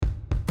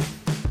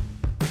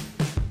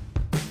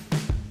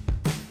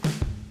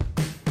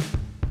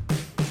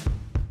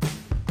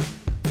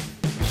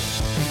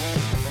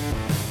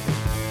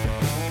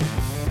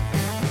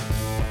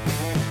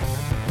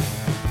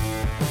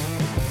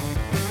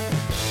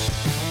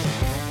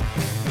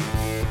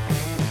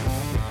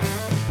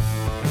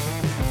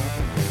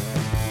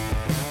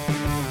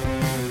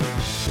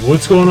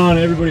What's going on,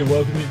 everybody?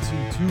 Welcome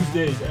into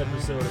Tuesday's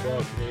episode of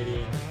All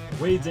Canadian.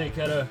 Wade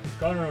Zanketta,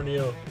 Connor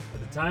O'Neill.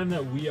 At the time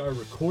that we are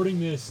recording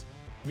this,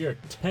 we are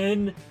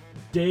 10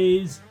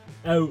 days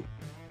out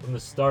from the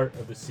start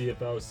of the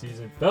CFL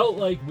season. Felt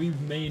like we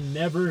may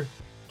never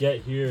get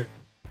here,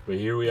 but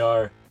here we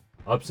are.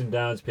 Ups and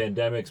downs,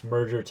 pandemics,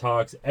 merger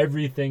talks,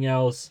 everything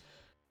else.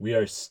 We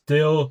are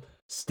still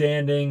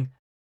standing,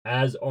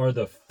 as are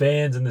the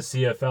fans in the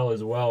CFL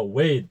as well.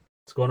 Wade,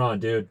 what's going on,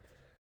 dude?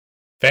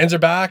 Fans are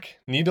back.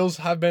 Needles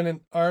have been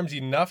in arms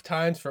enough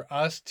times for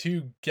us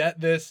to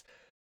get this.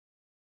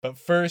 But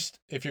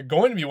first, if you're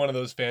going to be one of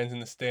those fans in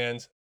the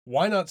stands,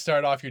 why not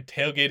start off your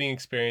tailgating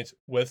experience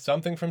with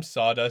something from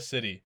Sawdust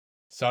City?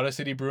 Sawdust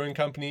City Brewing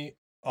Company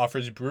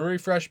offers brewery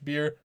fresh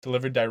beer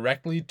delivered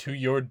directly to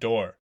your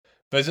door.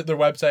 Visit their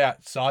website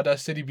at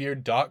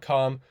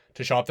sawdustcitybeer.com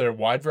to shop their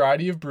wide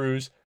variety of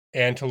brews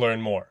and to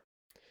learn more.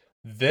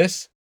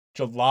 This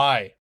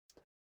July,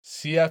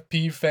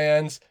 CFP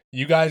fans,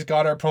 you guys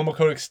got our promo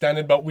code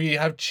extended, but we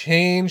have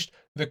changed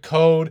the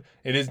code.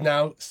 It is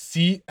now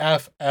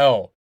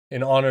CFL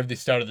in honor of the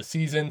start of the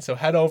season. So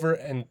head over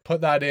and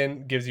put that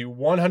in. Gives you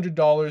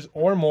 $100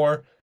 or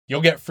more. You'll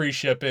get free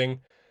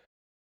shipping.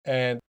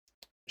 And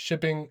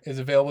shipping is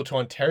available to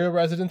Ontario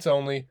residents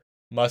only.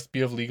 Must be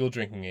of legal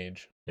drinking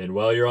age. And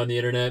while you're on the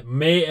internet,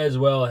 may as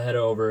well head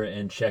over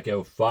and check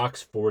out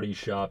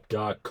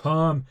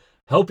fox40shop.com,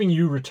 helping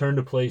you return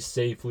to play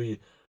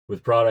safely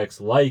with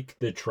products like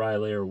the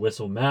Tri-Layer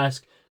Whistle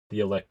Mask,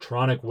 the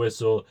Electronic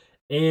Whistle,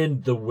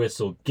 and the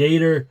Whistle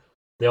Gator.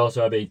 They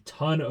also have a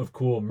ton of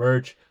cool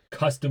merch,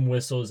 custom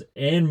whistles,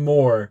 and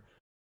more.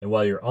 And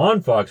while you're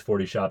on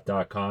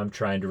fox40shop.com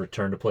trying to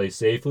return to play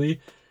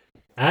safely,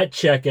 at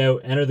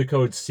checkout, enter the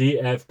code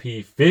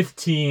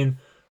CFP15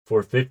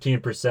 for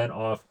 15%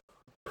 off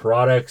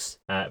products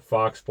at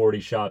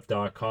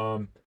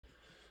fox40shop.com.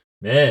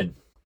 Man,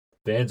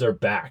 fans are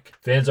back.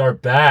 Fans are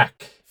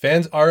back.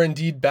 Fans are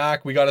indeed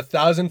back. We got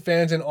 1,000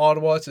 fans in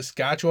Ottawa.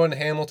 Saskatchewan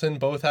and Hamilton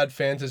both had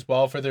fans as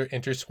well for their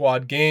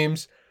inter-squad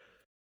games.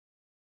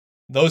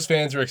 Those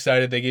fans were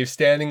excited. They gave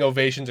standing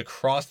ovations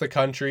across the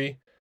country.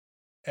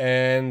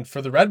 And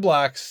for the Red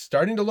Blacks,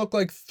 starting to look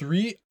like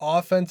 3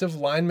 offensive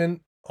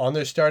linemen on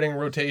their starting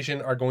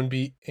rotation are going to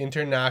be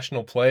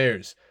international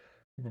players.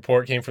 The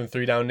report came from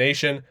 3 Down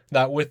Nation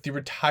that with the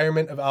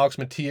retirement of Alex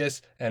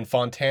Matias and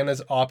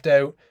Fontana's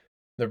opt-out,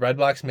 the Red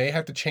Blacks may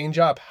have to change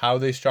up how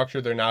they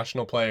structure their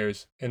national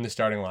players in the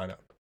starting lineup.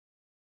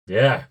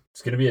 Yeah,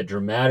 it's going to be a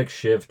dramatic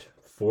shift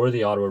for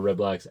the Ottawa Red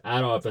Blacks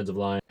at offensive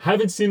line.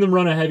 Haven't seen them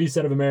run a heavy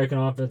set of American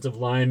offensive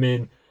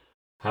linemen.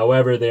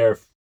 However, their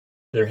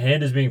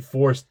hand is being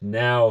forced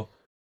now,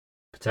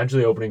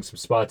 potentially opening some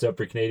spots up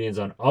for Canadians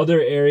on other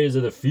areas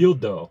of the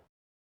field, though.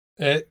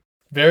 It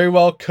very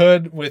well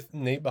could with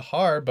Nate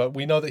Bahar, but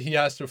we know that he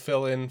has to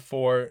fill in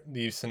for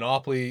the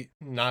Sinopoli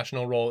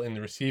national role in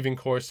the receiving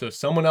corps, so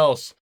someone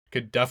else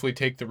could definitely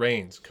take the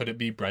reins. Could it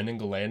be Brendan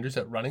Galanders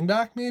at running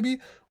back, maybe?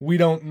 We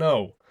don't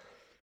know.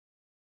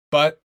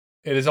 But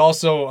it is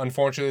also,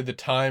 unfortunately, the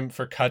time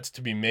for cuts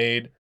to be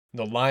made.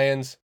 The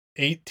Lions,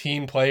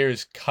 18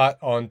 players cut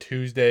on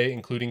Tuesday,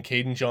 including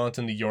Caden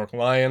Johnson, the York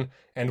Lion,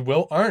 and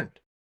Will Arndt,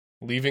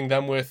 leaving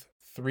them with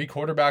 3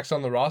 quarterbacks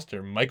on the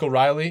roster. Michael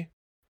Riley,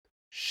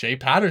 Shea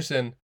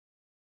Patterson,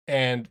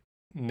 and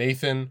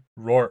Nathan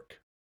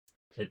Rourke.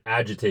 It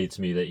agitates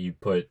me that you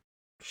put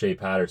Shea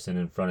Patterson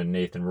in front of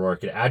Nathan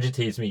Rourke. It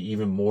agitates me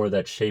even more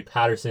that Shea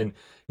Patterson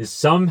is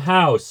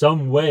somehow,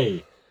 some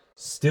way,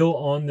 still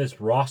on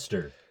this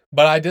roster.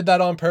 But I did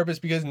that on purpose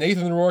because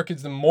Nathan Rourke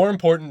is the more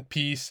important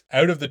piece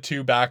out of the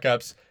 2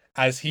 backups,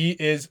 as he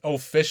is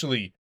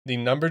officially the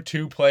number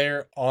 2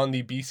 player on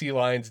the BC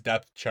Lions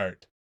depth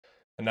chart.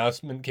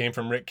 Announcement came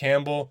from Rick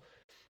Campbell.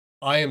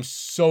 I am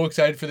so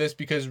excited for this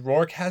because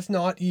Rourke has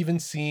not even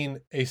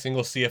seen a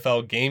single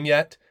CFL game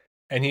yet,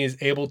 and he is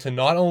able to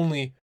not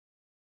only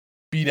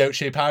beat out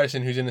Shea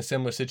Patterson, who's in a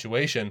similar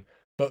situation,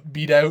 but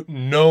beat out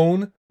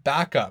known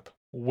backup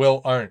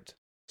Will Arndt.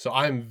 So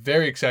I'm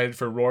very excited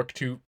for Rourke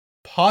to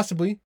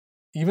possibly,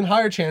 even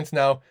higher chance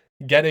now,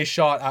 get a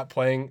shot at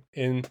playing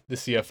in the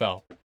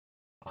CFL.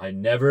 I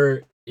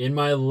never in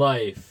my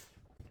life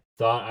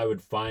thought I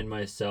would find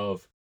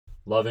myself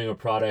loving a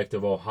product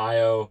of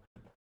Ohio.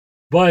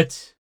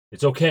 But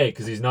it's okay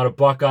because he's not a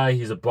Buckeye.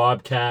 He's a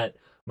Bobcat.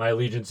 My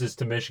allegiances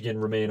to Michigan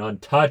remain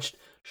untouched.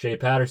 Shea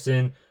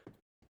Patterson,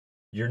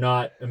 you're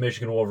not a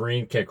Michigan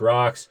Wolverine. Kick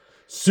rocks.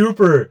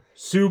 Super,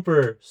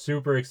 super,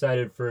 super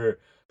excited for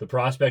the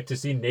prospect to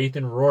see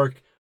Nathan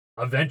Rourke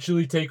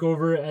eventually take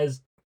over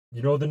as,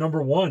 the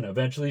number 1.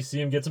 Eventually see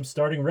him get some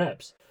starting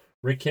reps.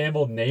 Rick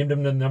Campbell named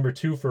him the number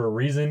 2 for a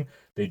reason.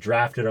 They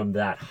drafted him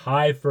that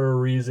high for a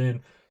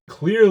reason.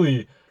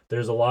 Clearly,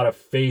 there's a lot of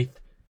faith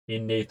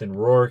in Nathan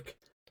Rourke.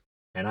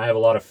 And I have a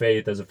lot of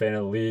faith as a fan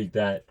of the league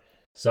that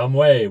some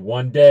way,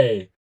 one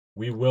day,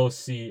 we will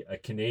see a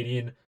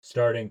Canadian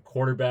starting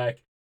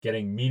quarterback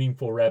getting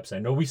meaningful reps. I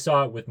know we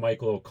saw it with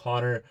Michael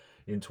O'Connor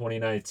in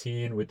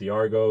 2019 with the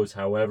Argos.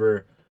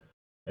 However,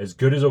 as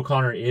good as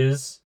O'Connor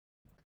is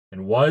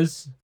and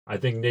was, I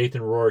think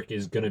Nathan Rourke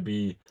is going to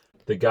be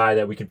the guy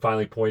that we can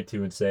finally point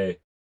to and say,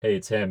 hey,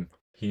 it's him.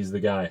 He's the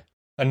guy.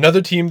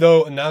 Another team,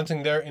 though,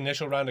 announcing their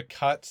initial round of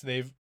cuts.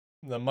 The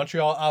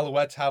Montreal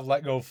Alouettes have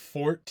let go of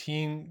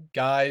 14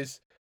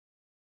 guys.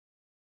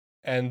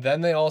 And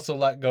then they also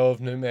let go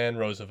of Newman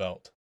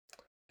Roosevelt.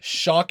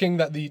 Shocking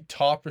that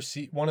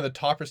one of the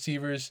top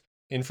receivers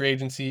in free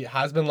agency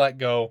has been let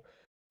go.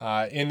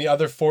 In the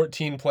other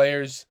 14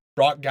 players,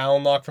 Brock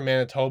Gallenlock from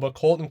Manitoba,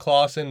 Colton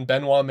Clausen,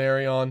 Benoit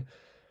Marion.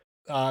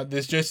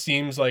 This just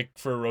seems like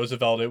for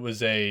Roosevelt, it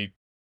was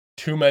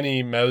too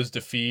many mouths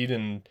to feed,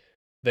 and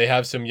they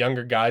have some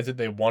younger guys that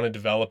they want to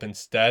develop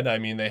instead. I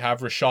mean, they have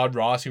Rashad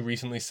Ross, who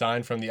recently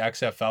signed from the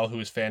XFL, who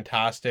is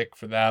fantastic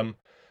for them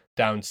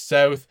down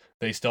south.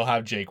 They still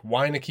have Jake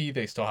Weineke.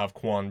 They still have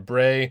Quan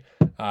Bray.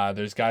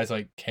 There's guys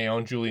like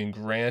Keon Julian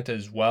Grant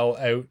as well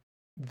out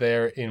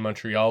there in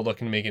Montreal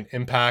looking to make an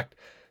impact.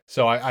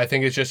 So I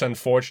think it's just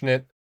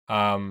unfortunate.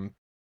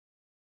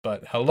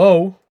 But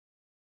hello,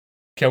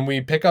 can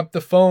we pick up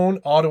the phone,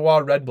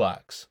 Ottawa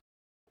Redblacks?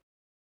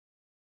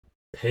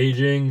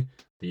 Paging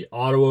the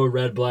Ottawa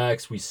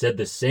Redblacks. We said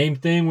the same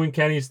thing when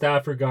Kenny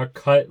Stafford got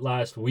cut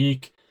last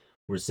week.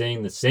 We're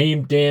saying the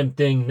same damn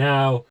thing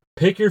now.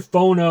 Pick your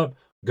phone up.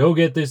 Go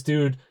get this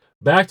dude.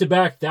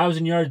 Back-to-back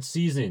 1,000-yard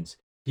seasons.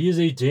 He is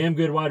a damn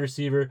good wide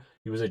receiver.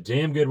 He was a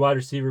damn good wide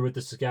receiver with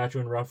the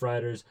Saskatchewan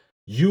Roughriders.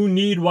 You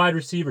need wide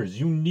receivers.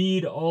 You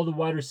need all the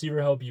wide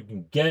receiver help you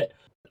can get.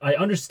 I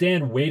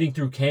understand waiting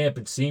through camp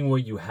and seeing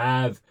what you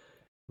have,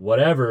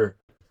 whatever.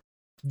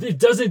 It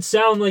doesn't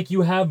sound like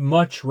you have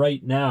much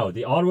right now.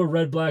 The Ottawa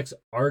Redblacks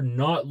are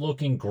not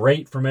looking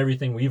great from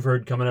everything we've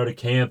heard coming out of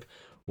camp.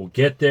 We'll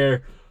get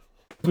there.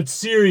 But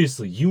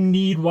seriously, you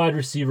need wide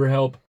receiver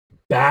help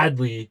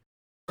badly.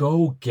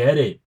 Go get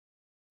it.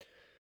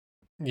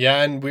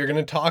 Yeah, and we're going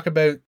to talk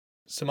about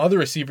some other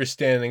receivers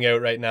standing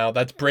out right now.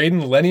 That's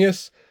Braden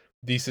Lenius,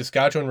 the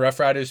Saskatchewan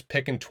Roughriders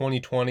pick in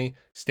 2020,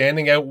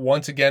 standing out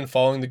once again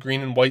following the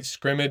green and white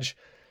scrimmage.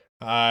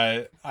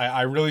 I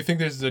really think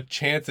there's a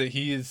chance that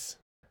he's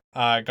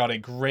got a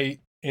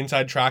great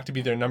inside track to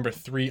be their number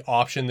 3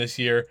 option this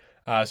year.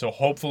 So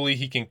hopefully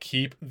he can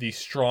keep the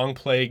strong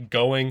play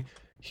going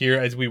here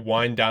as we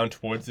wind down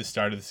towards the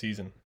start of the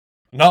season.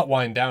 Not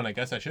wind down, I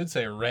guess I should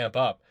say ramp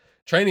up.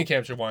 Training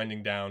camps are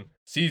winding down.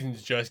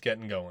 Season's just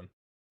getting going.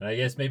 And I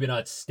guess maybe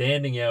not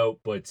standing out,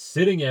 but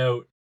sitting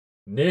out,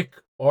 Nick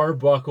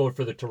Arbuckle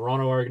for the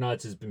Toronto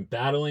Argonauts has been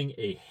battling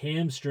a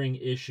hamstring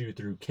issue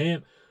through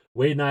camp.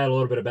 Wade and I had a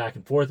little bit of back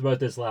and forth about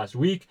this last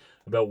week,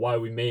 about why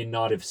we may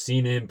not have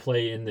seen him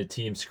play in the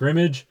team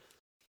scrimmage.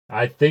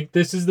 I think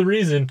this is the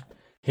reason.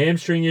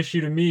 Hamstring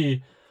issue to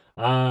me.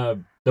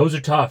 Those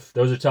are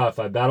tough.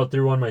 I battled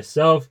through one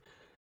myself.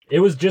 It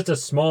was just a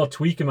small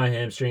tweak in my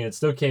hamstring. It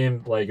still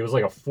came it was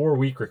like a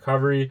 4-week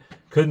recovery.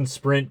 Couldn't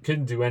sprint,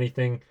 couldn't do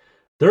anything.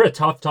 They're a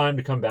tough time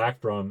to come back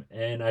from.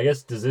 And I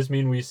guess, does this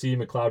mean we see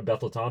McLeod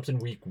Bethel Thompson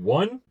week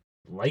 1?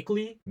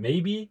 Likely,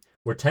 maybe.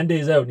 We're 10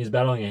 days out and he's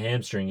battling a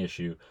hamstring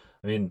issue.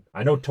 I mean,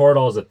 I know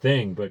Toradol is a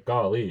thing, but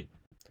golly.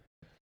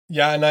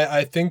 Yeah, and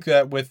I think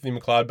that with the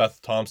McLeod Bethel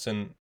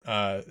Thompson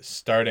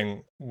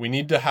starting, we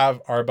need to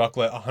have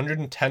Arbuckle at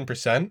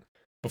 110%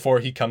 before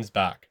he comes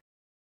back.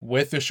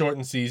 With the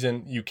shortened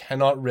season, you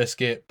cannot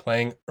risk it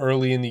playing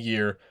early in the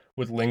year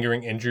with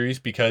lingering injuries,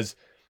 because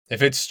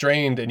if it's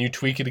strained and you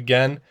tweak it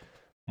again,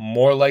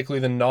 more likely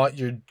than not,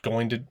 you're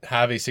going to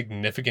have a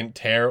significant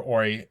tear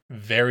or a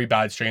very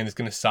bad strain that's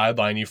going to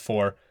sideline you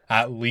for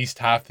at least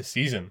half the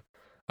season.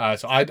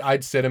 So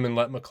I'd sit him and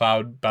let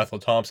McLeod Bethel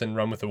Thompson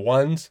run with the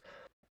ones.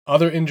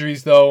 Other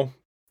injuries, though,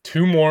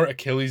 2 more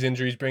Achilles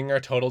injuries, bringing our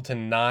total to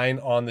 9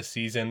 on the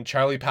season.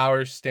 Charlie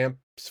Powers, Stamps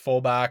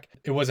fullback.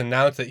 It was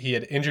announced that he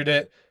had injured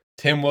it.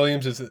 Tim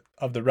Williams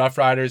of the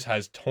Roughriders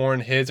has torn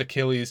his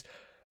Achilles.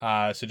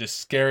 So just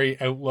scary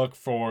outlook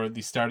for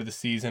the start of the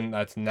season.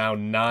 That's now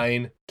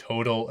 9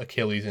 total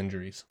Achilles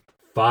injuries.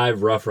 5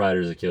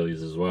 Roughriders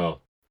Achilles as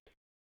well.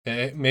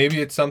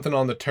 Maybe it's something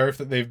on the turf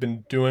that they've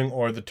been doing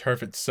or the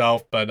turf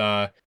itself, but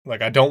I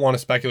don't want to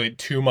speculate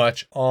too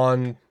much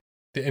on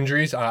the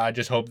injuries. I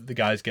just hope that the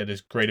guys get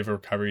as great of a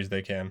recovery as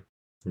they can.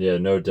 Yeah,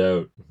 no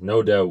doubt.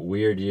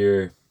 Weird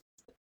year,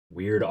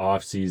 weird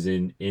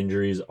off-season.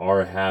 Injuries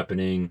are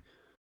happening.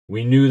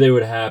 We knew they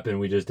would happen.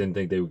 We just didn't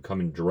think they would come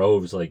in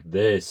droves like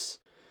this.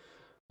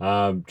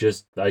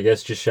 Just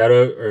shout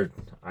out, or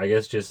I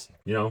guess just,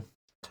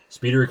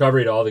 speedy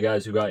recovery to all the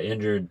guys who got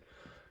injured.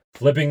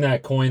 Flipping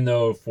that coin,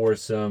 though, for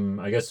some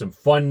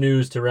fun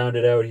news to round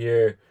it out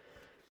here.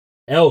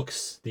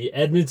 Elks, the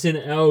Edmonton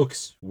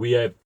Elks, we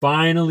have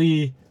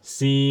finally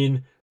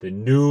seen the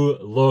new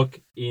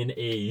look in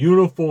a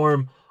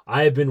uniform.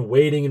 I have been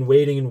waiting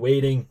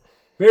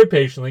very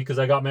patiently, because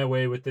I got my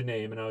way with the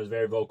name and I was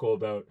very vocal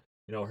about,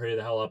 hurry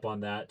the hell up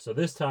on that. So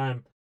this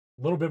time,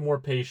 a little bit more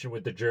patient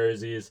with the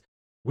jerseys.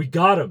 We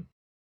got them.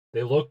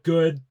 They look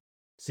good.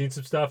 Seen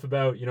some stuff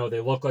about,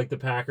 they look like the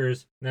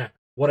Packers. Nah,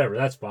 whatever,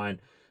 that's fine.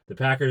 The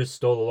Packers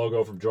stole the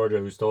logo from Georgia,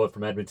 who stole it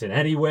from Edmonton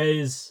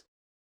anyways.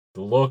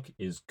 The look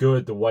is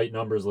good. The white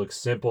numbers look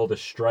simple. The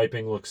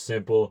striping looks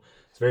simple.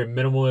 It's very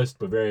minimalist,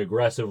 but very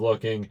aggressive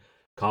looking.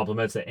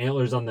 Complements the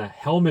antlers on the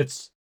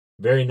helmets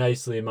very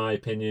nicely, in my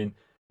opinion,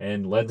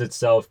 and lends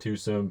itself to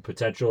some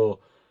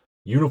potential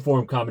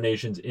uniform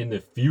combinations in the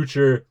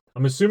future.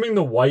 I'm assuming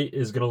the white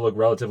is going to look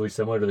relatively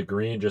similar to the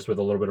green, just with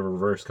a little bit of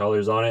reverse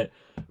colors on it.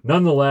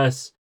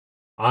 Nonetheless,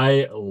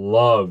 I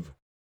love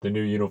the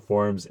new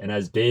uniforms, and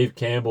as Dave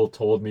Campbell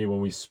told me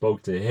when we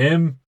spoke to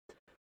him,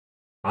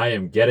 I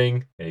am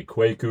getting a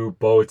Kwaku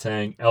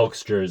Boateng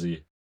Elks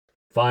jersey.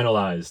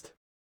 Finalized.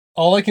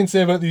 All I can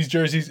say about these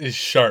jerseys is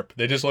sharp.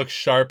 They just look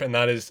sharp, and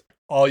that is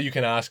all you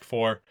can ask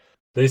for.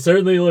 They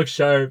certainly look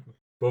sharp.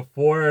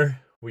 Before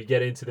we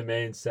get into the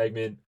main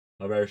segment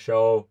of our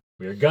show,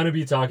 we are going to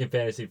be talking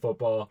fantasy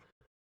football,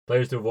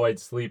 players to avoid,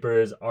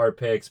 sleepers, our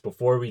picks.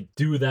 Before we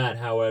do that,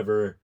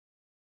 however,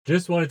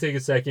 just want to take a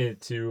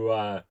second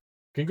to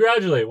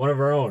congratulate one of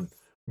our own,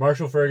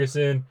 Marshall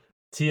Ferguson,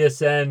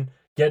 TSN,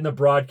 getting the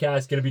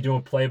broadcast, going to be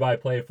doing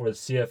play-by-play for the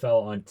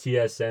CFL on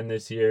TSN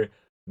this year.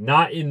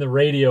 Not in the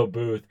radio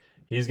booth.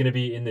 He's going to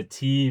be in the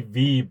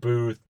TV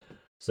booth.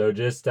 So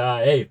just,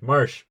 hey,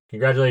 Marsh,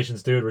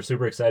 congratulations, dude. We're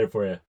super excited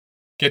for you.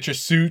 Get your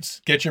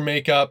suits, get your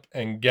makeup,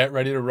 and get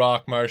ready to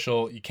rock,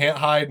 Marshall. You can't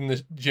hide in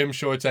the gym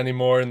shorts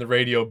anymore in the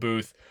radio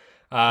booth.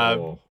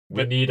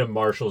 We need a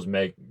Marshall's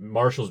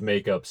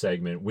makeup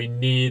segment. We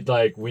need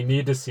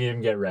to see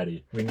him get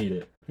ready. We need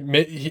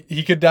it.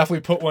 He could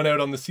definitely put one out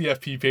on the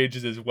CFP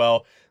pages as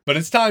well. But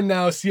it's time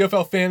now.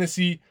 CFL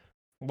Fantasy.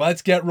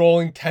 Let's get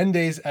rolling. 10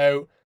 days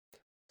out.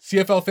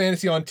 CFL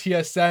Fantasy on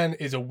TSN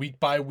is a week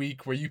by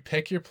week where you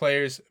pick your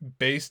players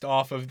based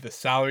off of the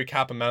salary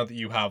cap amount that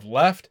you have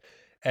left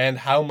and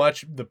how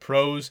much the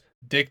pros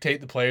dictate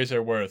the players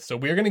are worth. So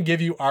we're going to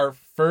give you our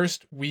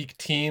first week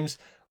teams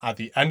at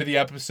the end of the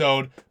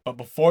episode. But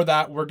before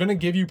that, we're going to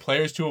give you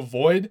players to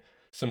avoid,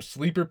 some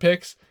sleeper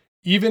picks,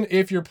 even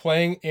if you're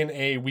playing in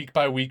a week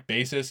by week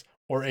basis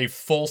or a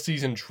full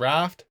season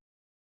draft.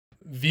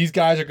 These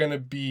guys are going to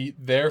be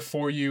there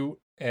for you.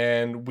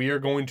 And we are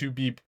going to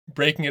be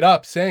breaking it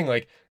up, saying,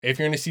 like, if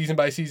you're in a season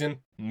by season,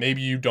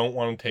 maybe you don't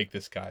want to take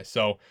this guy.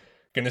 So,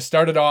 going to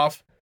start it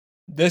off.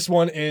 This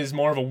one is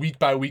more of a week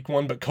by week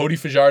one, but Cody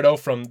Fajardo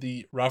from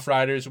the Rough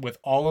Riders, with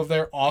all of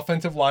their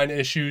offensive line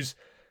issues,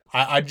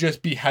 I'd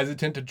just be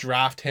hesitant to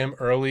draft him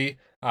early.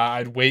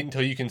 I'd wait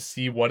until you can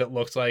see what it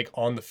looks like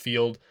on the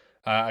field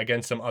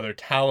against some other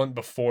talent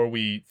before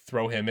we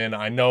throw him in.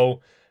 I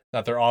know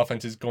that their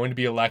offense is going to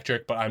be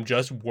electric, but I'm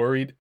just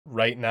worried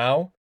right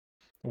now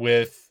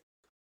with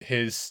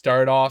his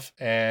start off.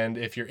 And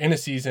if you're in a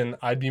season,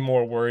 I'd be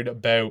more worried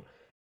about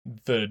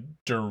the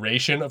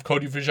duration of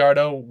Cody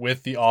Fajardo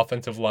with the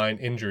offensive line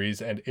injuries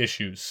and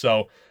issues.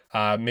 So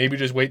maybe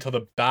just wait till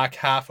the back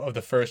half of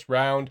the first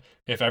round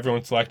if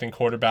everyone's selecting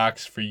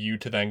quarterbacks for you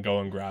to then go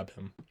and grab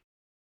him.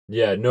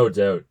 Yeah, no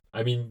doubt.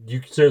 I mean,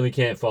 you certainly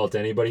can't fault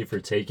anybody for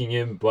taking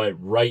him, but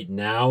right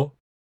now,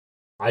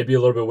 I'd be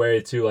a little bit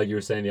wary too, like you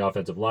were saying, the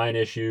offensive line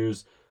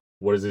issues.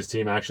 What is this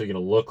team actually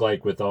going to look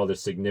like with all the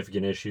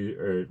significant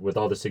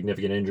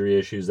injury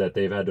issues that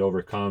they've had to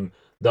overcome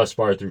thus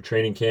far through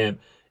training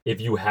camp?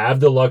 If you have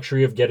the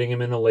luxury of getting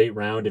him in a late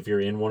round, if you're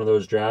in one of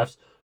those drafts,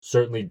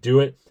 certainly do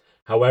it.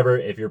 However,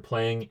 if you're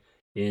playing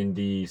in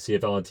the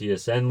CFL and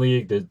TSN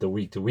league, the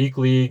week-to-week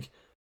league,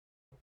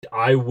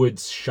 I would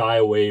shy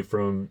away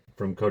from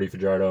Cody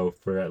Fajardo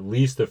for at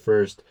least the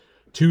first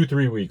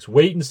 2-3 weeks.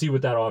 Wait and see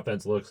what that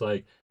offense looks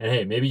like. And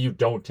hey, maybe you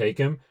don't take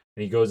him,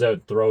 and he goes out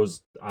and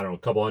throws, I don't know, a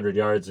couple hundred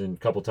yards and a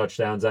couple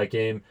touchdowns that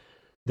game,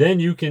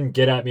 then you can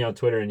get at me on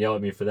Twitter and yell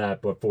at me for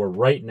that. But for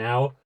right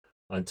now,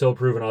 until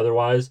proven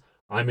otherwise,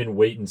 I'm in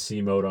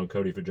wait-and-see mode on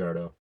Cody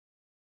Fajardo.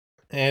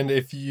 And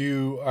if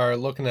you are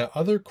looking at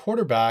other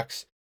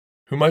quarterbacks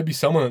who might be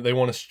someone that they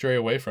want to stray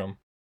away from.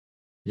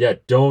 Yeah,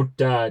 don't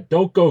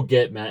go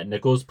get Matt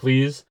Nichols,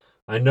 please.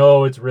 I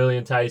know it's really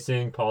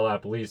enticing. Paul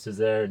LaPolice is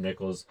there.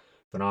 Nichols,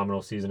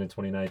 phenomenal season in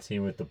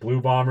 2019 with the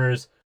Blue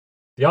Bombers.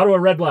 The Ottawa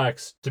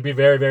Redblacks, to be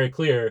very, very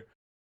clear,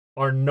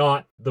 are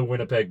not the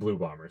Winnipeg Blue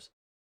Bombers.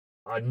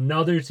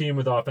 Another team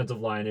with offensive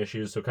line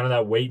issues, so kind of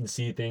that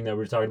wait-and-see thing that we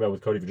were talking about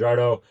with Cody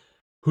Fajardo.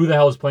 Who the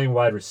hell is playing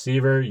wide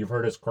receiver? You've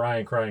heard us cry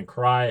and cry and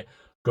cry.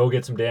 Go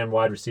get some damn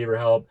wide receiver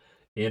help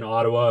in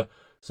Ottawa.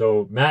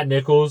 So Matt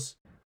Nichols,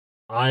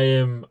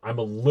 I'm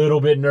a little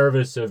bit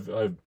nervous of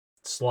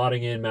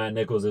slotting in Matt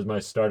Nichols as my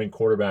starting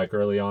quarterback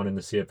early on in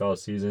the CFL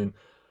season.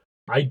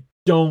 I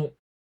don't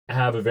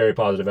have a very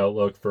positive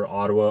outlook for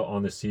Ottawa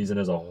on the season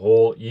as a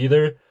whole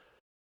either.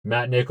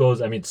 Matt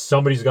Nichols, I mean,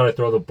 somebody's got to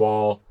throw the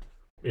ball.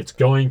 It's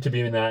going to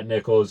be Matt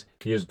Nichols.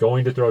 He is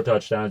going to throw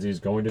touchdowns. He's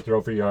going to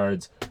throw for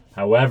yards.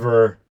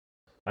 However,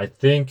 I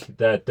think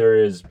that there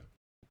is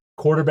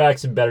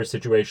quarterbacks in better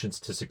situations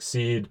to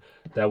succeed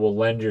that will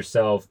lend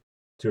yourself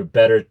to a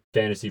better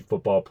fantasy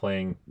football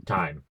playing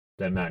time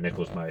than Matt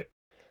Nichols might.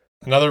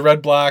 Another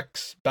Red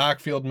Blacks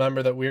backfield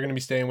member that we're going to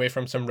be staying away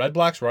from, some Red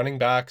Blacks running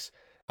backs.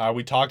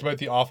 We talked about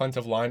the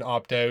offensive line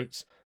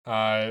opt-outs,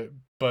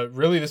 but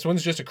really this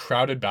one's just a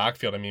crowded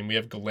backfield. I mean, we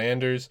have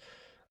Galanders,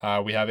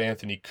 we have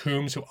Anthony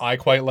Coombs, who I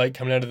quite like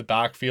coming out of the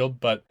backfield,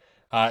 but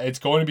it's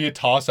going to be a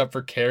toss-up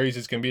for carries.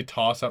 It's going to be a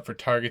toss-up for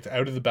targets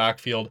out of the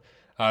backfield.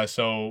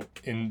 So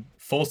in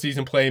full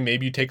season play,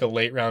 maybe you take a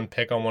late round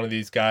pick on one of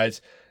these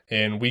guys,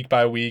 and week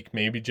by week,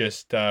 maybe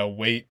just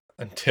wait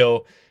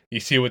until you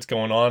see what's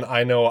going on.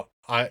 I know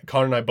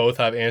Connor and I both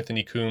have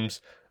Anthony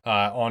Coombs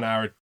on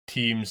our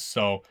teams,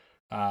 so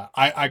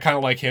I kind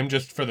of like him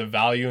just for the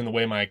value and the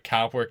way my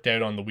cap worked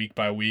out on the week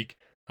by week.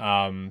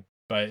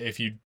 But if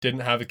you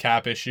didn't have a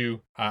cap issue,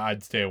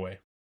 I'd stay away.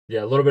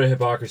 Yeah, a little bit of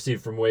hypocrisy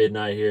from Wade and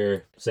I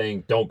here,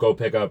 saying don't go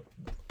pick up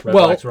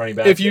Redblacks running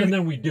backs, and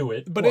then we do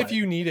it. But if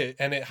you need it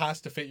and it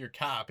has to fit your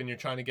cap and you're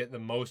trying to get the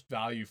most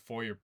value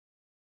for your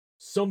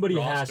somebody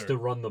roster, has to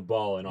run the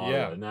ball in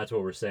Ottawa, and that's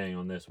what we're saying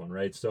on this one,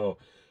 right? So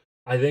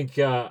I think,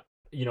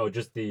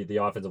 just the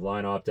offensive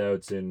line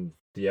opt-outs and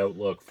the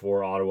outlook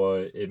for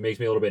Ottawa, it makes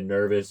me a little bit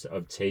nervous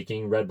of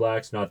taking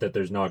Redblacks. Not that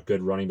there's not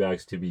good running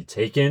backs to be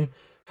taken.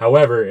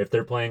 However, if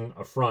they're playing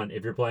a front,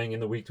 if you're playing in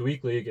the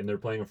week-to-week league and they're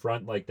playing a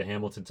front like the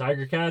Hamilton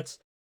Tiger Cats,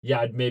 yeah,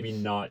 I'd maybe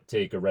not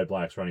take a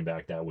Redblacks running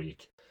back that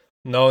week.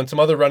 No, and some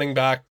other running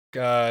back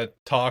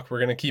talk, we're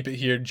going to keep it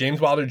here. James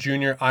Wilder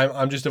Jr.,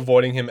 I'm just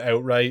avoiding him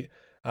outright.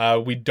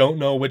 We don't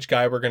know which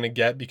guy we're going to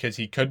get because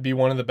he could be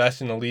one of the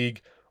best in the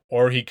league,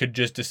 or he could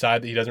just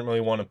decide that he doesn't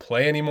really want to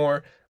play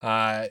anymore.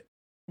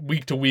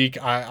 Week to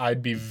week,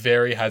 I'd be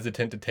very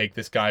hesitant to take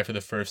this guy for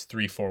the first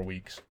 3-4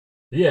 weeks.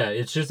 Yeah,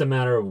 it's just a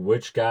matter of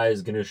which guy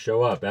is going to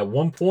show up. At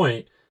one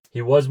point,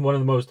 he was one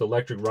of the most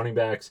electric running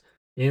backs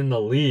in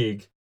the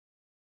league.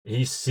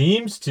 He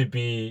seems to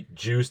be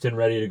juiced and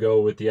ready to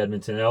go with the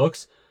Edmonton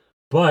Elks.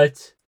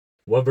 But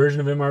what version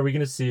of him are we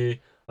going to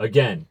see?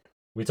 Again,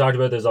 we talked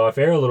about this off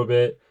air a little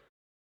bit.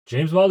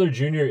 James Wilder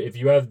Jr., if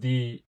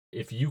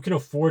you can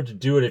afford to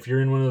do it, if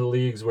you're in one of the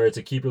leagues where it's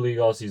a keeper league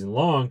all season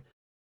long,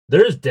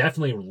 there is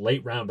definitely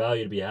late round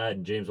value to be had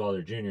in James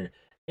Wilder Jr.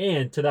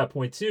 And to that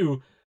point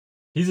too,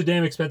 he's a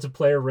damn expensive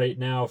player right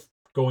now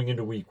going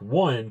into week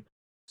 1.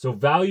 So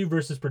value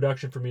versus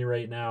production for me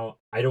right now,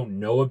 I don't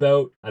know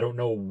about. I don't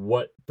know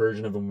what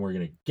version of him we're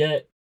going to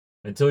get.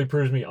 Until he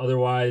proves me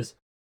otherwise,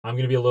 I'm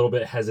going to be a little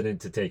bit hesitant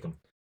to take him.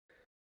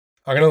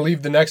 I'm going to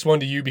leave the next one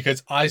to you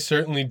because I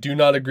certainly do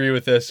not agree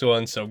with this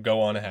one, so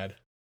go on ahead.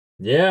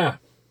 Yeah,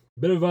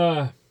 bit of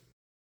a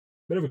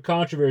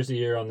controversy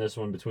here on this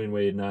one between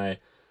Wade and I.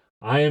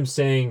 I am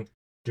saying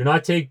do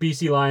not take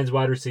BC Lions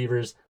wide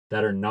receivers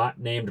that are not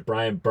named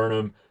Brian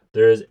Burnham.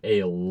 There is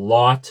a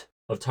lot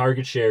of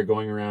target share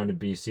going around in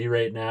BC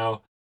right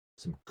now.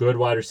 Some good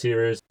wide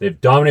receivers. They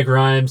have Dominic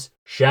Rhymes,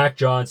 Shaq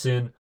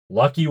Johnson,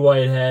 Lucky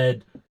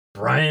Whitehead,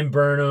 Brian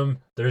Burnham.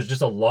 There's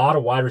just a lot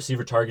of wide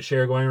receiver target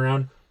share going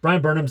around.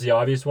 Brian Burnham's the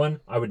obvious one.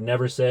 I would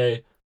never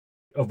say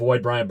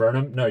avoid Brian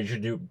Burnham. No, you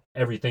should do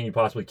everything you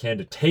possibly can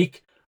to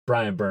take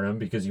Brian Burnham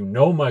because you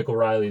know Michael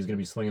Riley is going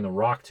to be slinging the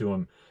rock to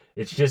him.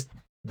 It's just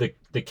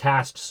the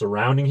cast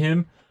surrounding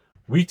him.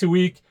 Week to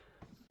week,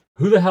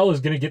 who the hell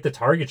is going to get the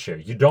target share?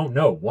 You don't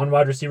know. One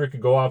wide receiver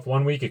could go off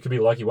one week. It could be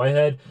Lucky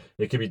Whitehead.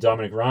 It could be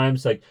Dominic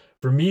Rhymes. Like,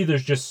 for me,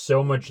 there's just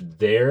so much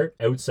there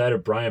outside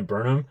of Brian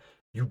Burnham.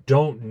 You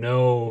don't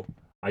know,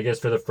 I guess,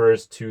 for the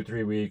first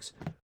 2-3 weeks,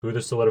 who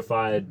the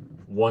solidified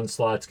one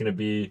slot's going to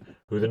be,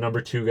 who the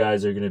number 2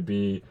 guys are going to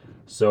be.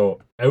 So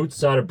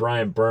outside of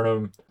Brian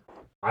Burnham,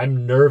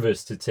 I'm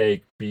nervous to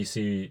take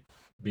BC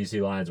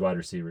Lions wide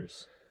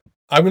receivers.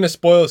 I'm going to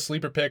spoil a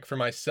sleeper pick for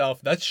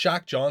myself. That's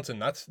Shaq Johnson.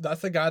 That's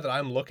the guy that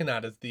I'm looking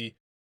at as the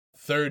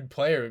third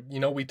player. You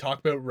know, we talk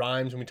about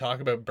Rhymes and we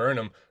talk about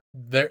Burnham.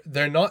 They're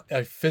not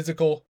a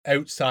physical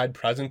outside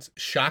presence.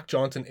 Shaq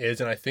Johnson is,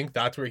 and I think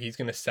that's where he's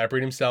going to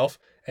separate himself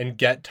and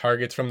get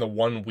targets from the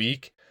 1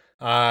 week.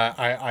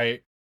 I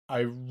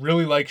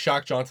really like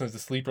Shaq Johnson as the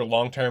sleeper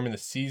long term in the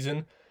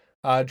season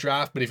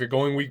draft. But if you're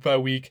going week by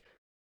week,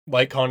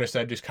 like Connor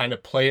said, just kind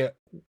of play it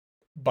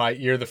by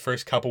ear the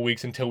first couple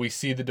weeks until we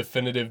see the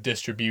definitive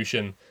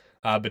distribution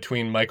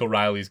between Michael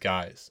Riley's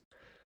guys.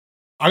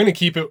 I'm going to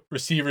keep it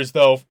receivers,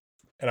 though,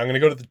 and I'm going to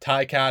go to the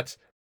Ticats,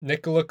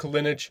 Nikola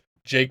Kalinic,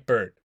 Jake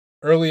Bird.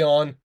 Early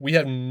on, we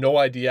have no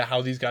idea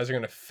how these guys are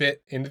going to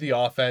fit into the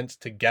offense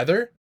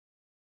together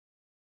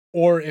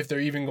or if they're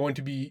even going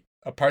to be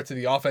parts of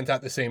the offense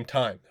at the same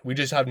time. We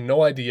just have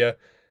no idea.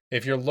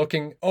 If you're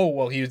looking, oh,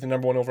 well, he was the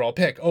number 1 overall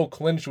pick. Oh,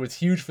 Kalinic was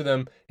huge for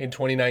them in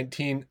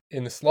 2019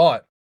 in the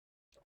slot.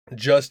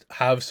 Just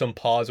have some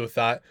pause with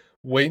that.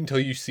 Wait until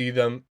you see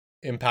them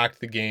impact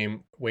the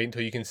game. Wait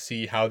until you can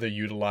see how they're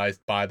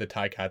utilized by the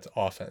Ticats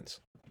offense.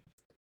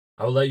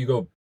 I'll let you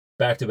go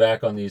back to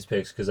back on these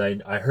picks because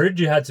I heard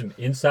you had some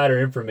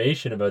insider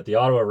information about the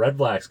Ottawa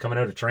Redblacks coming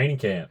out of training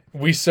camp.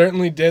 We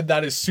certainly did.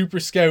 That is Super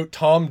Scout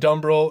Tom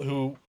Dumbrell,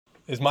 who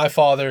is my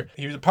father.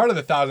 He was a part of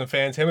the 1,000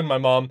 fans, him and my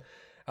mom.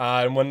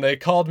 And when they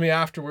called me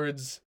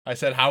afterwards, I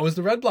said, how was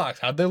the Redblacks?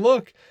 How'd they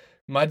look?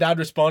 My dad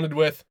responded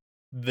with,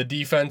 the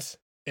defense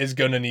is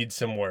going to need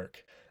some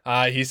work.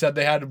 He said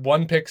they had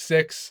 1 pick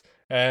 6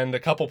 and a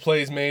couple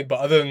plays made, but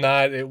other than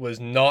that, it was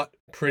not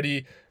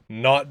pretty,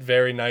 not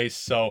very nice.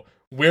 So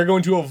we're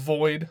going to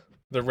avoid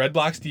the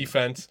Redblacks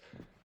defense,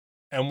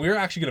 and we're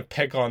actually going to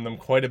pick on them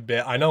quite a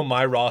bit. I know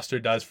my roster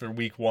does for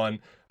week 1,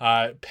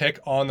 pick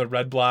on the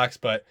Redblacks,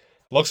 but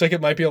looks like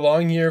it might be a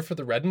long year for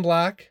the Red and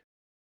Black,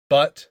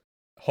 but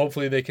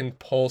hopefully they can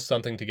pull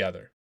something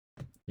together.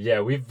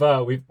 Yeah, we've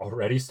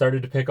already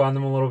started to pick on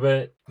them a little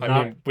bit.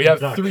 I mean, we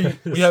have not three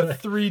good. we have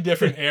three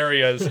different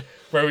areas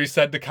where we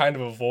said to kind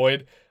of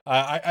avoid.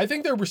 I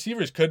think their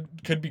receivers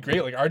could be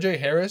great. Like RJ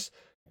Harris,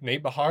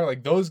 Nate Bahar,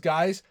 like those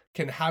guys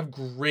can have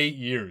great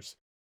years.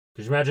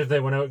 Could you imagine if they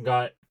went out and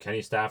got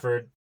Kenny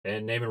Stafford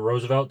and Naaman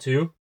Roosevelt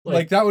too?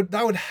 Like that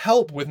would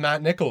help with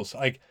Matt Nichols.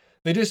 Like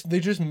they're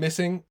just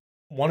missing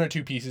one or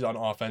two pieces on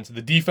offense.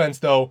 The defense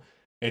though,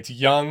 it's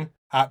young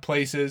at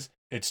places,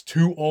 it's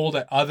too old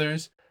at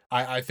others.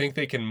 I think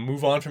they can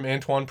move on from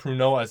Antoine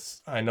Pruneau,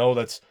 as I know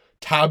that's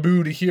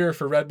taboo to hear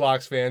for Red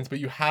Blacks fans, but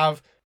you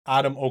have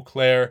Adam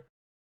Auclair.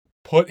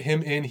 Put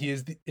him in. He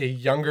is a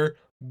younger,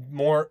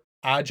 more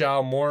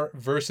agile, more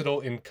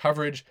versatile in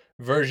coverage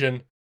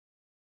version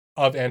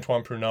of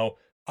Antoine Pruneau.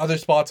 Other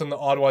spots on the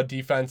Ottawa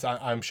defense,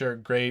 I'm sure,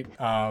 great.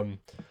 Like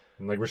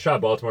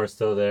Rashad Baltimore is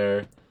still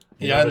there.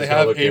 Yeah, and they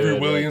have Avery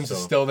Williams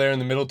is still there in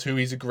the middle too.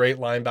 He's a great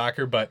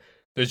linebacker, but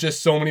there's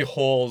just so many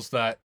holes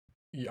that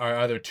are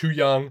either too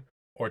young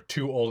or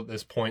too old at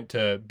this point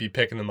to be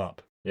picking them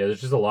up. Yeah,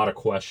 there's just a lot of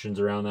questions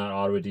around that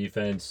Ottawa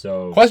defense.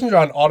 So questions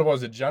around Ottawa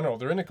as a general.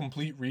 They're in a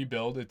complete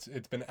rebuild. It's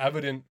been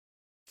evident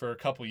for a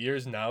couple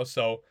years now.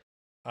 So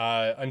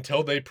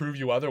until they prove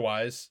you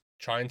otherwise,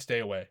 try and stay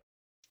away.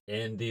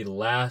 And the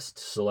last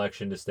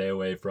selection to stay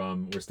away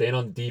from, we're staying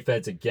on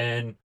defense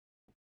again.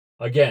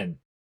 Again,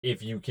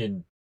 if you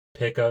can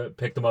pick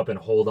them up and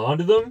hold on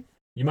to them,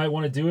 you might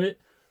want to do it.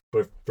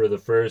 But for the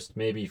first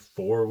maybe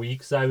 4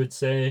 weeks, I would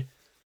say,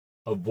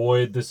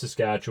 avoid the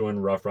Saskatchewan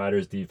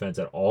Roughriders defense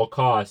at all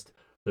cost.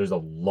 There's a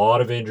lot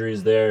of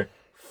injuries there.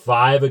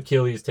 5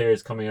 Achilles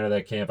tears coming out of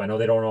that camp. I know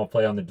they don't all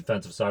play on the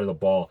defensive side of the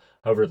ball.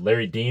 However,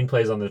 Larry Dean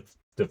plays on the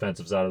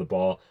defensive side of the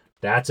ball.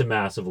 That's a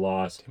massive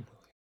loss.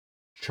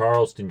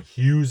 Charleston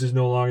Hughes is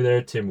no longer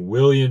there. Tim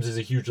Williams is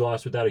a huge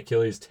loss with that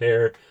Achilles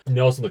tear.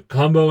 Nelson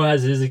Lacumbo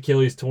has his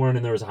Achilles torn,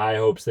 and there was high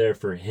hopes there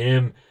for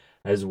him,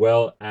 as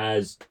well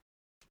as,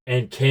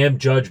 and Cam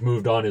Judge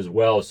moved on as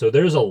well. So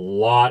there's a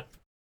lot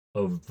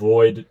of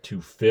void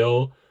to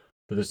fill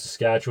for the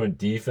Saskatchewan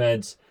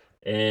defense,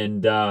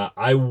 and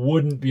I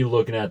wouldn't be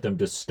looking at them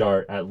to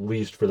start at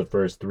least for the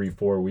first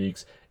 3-4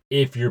 weeks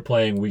if you're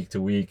playing week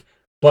to week.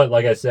 But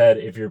like I said,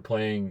 if you're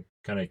playing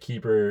kind of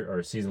keeper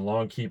or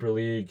season-long keeper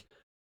league,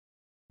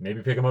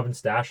 maybe pick them up and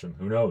stash them.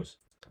 Who knows?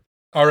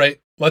 All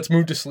right, let's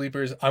move to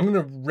sleepers. I'm going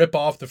to rip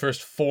off the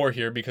first 4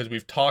 here because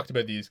we've talked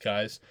about these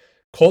guys.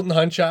 Colton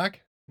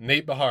Hunchak,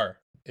 Nate Bahar.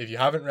 If you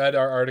haven't read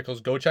our articles,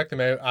 go check them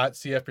out at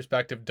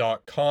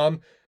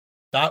cfperspective.com.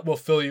 That will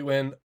fill you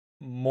in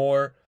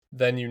more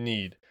than you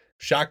need.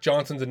 Shaq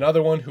Johnson's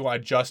another one who I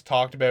just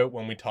talked about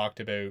when we talked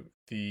about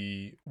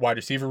the wide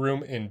receiver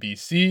room in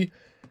BC.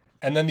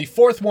 And then the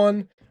fourth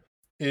one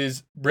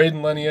is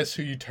Braden Lenius,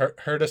 who you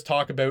heard us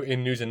talk about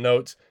in News and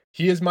Notes.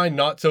 He is my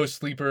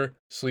not-so-sleeper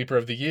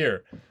of the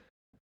year.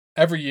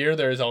 Every year,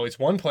 there is always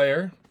one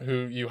player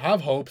who you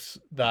have hopes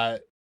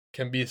that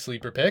can be a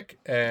sleeper pick,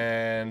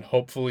 and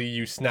hopefully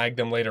you snag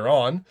them later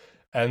on.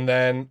 And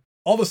then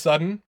all of a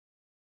sudden,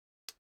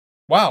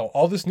 wow,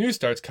 all this news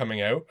starts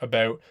coming out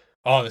about,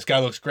 oh, this guy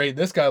looks great,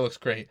 this guy looks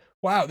great.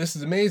 Wow, this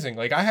is amazing.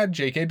 Like I had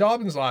J.K.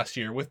 Dobbins last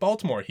year with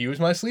Baltimore. He was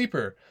my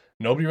sleeper.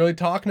 Nobody really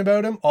talking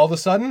about him. All of a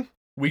sudden,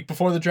 week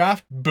before the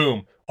draft,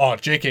 boom. Oh,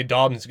 J.K.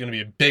 Dobbins is going to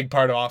be a big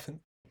part of offense.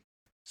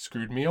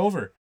 Screwed me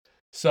over.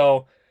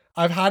 So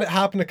I've had it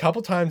happen a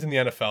couple times in the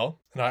NFL,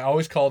 and I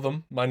always call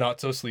them my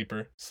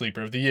not-so-sleeper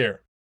of the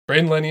year.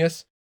 Braden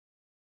Lenius,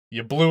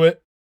 you blew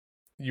it.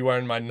 You are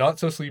in my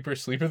not-so-sleeper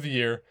of the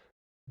year.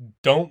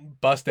 Don't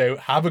bust out.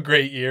 Have a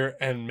great year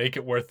and make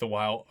it worth the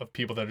while of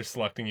people that are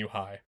selecting you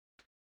high.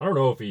 I don't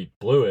know if he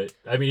blew it.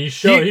 I mean,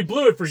 he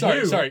blew it for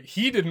you. Sorry,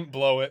 he didn't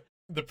blow it.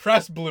 The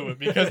press blew it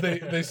because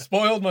they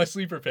spoiled my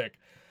sleeper pick.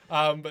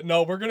 But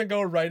no, we're going to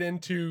go right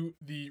into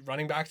the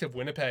running backs of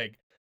Winnipeg.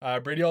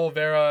 Brady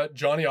Oliveira,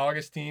 Johnny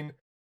Augustine.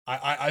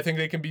 I think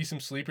they can be some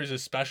sleepers,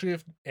 especially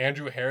if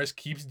Andrew Harris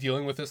keeps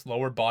dealing with this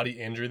lower body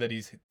injury that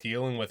he's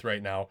dealing with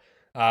right now.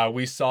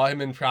 We saw him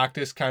in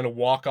practice kind of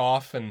walk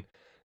off and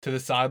to the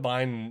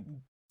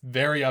sideline,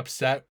 very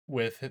upset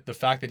with the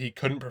fact that he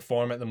couldn't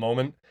perform at the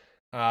moment.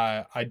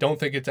 I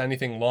don't think it's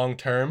anything long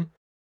term,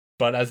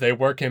 but as they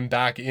work him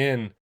back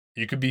in,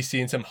 you could be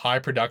seeing some high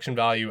production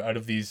value out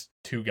of these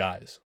two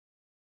guys.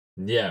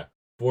 Yeah,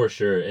 for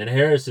sure. And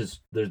Harris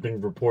there's been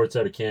reports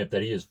out of camp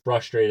that he is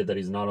frustrated that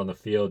he's not on the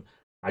field.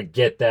 I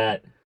get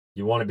that.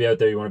 You want to be out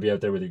there. You want to be out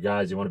there with your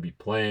guys. You want to be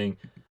playing.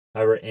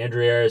 However,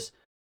 Andrew Harris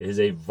is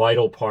a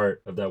vital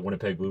part of that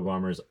Winnipeg Blue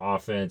Bombers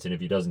offense. And if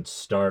he doesn't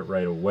start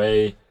right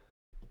away,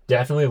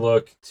 definitely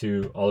look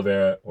to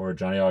Oliveira or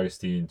Johnny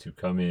Augustine to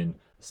come in,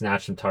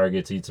 snatch some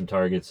targets, eat some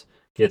targets,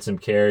 get some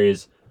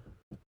carries.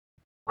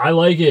 I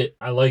like it.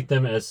 I like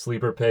them as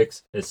sleeper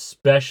picks,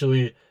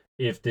 especially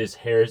if this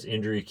Harris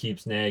injury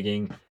keeps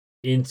nagging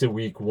into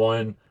week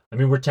 1. I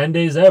mean, we're 10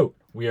 days out.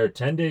 We are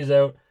 10 days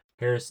out.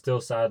 Harris still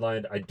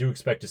sidelined. I do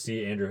expect to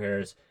see Andrew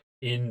Harris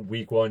in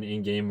week 1,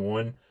 in game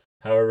 1.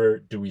 However,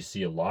 do we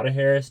see a lot of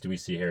Harris? Do we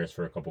see Harris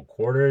for a couple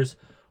quarters?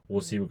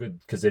 We'll see,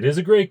 because it is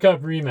a Grey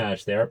Cup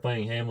rematch. They are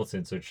playing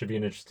Hamilton, so it should be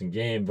an interesting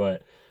game.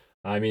 But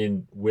I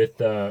mean, with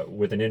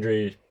an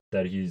injury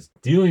that he's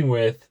dealing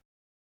with,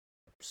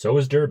 so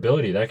is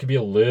durability. That could be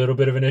a little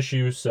bit of an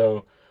issue.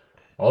 So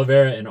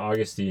Oliveira and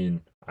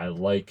Augustine, I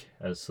like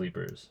as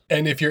sleepers.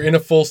 And if you're in a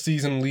full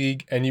season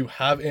league and you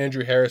have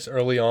Andrew Harris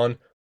early on,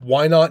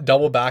 why not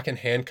double back and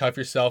handcuff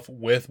yourself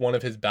with one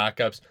of his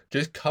backups?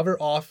 Just cover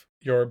off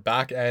your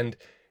back end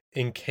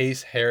in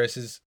case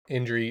Harris's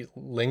injury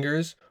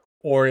lingers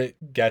or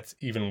it gets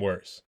even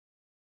worse.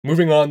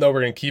 Moving on, though,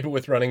 we're going to keep it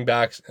with running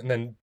backs and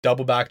then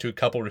double back to a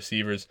couple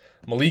receivers.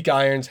 Malik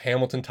Irons,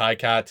 Hamilton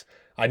Ticats.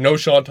 I know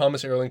Sean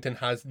Thomas Erlington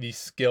has the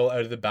skill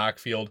out of the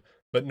backfield,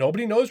 but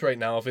nobody knows right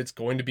now if it's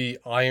going to be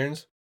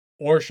Irons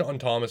or Sean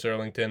Thomas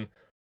Erlington,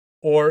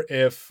 or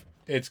if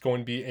it's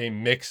going to be a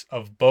mix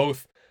of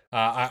both.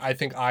 I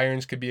think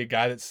Irons could be a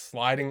guy that's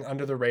sliding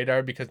under the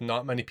radar because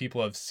not many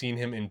people have seen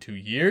him in 2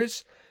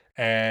 years.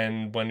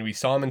 And when we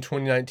saw him in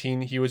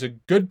 2019, he was a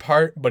good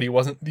part, but he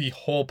wasn't the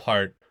whole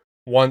part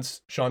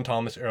once Sean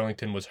Thomas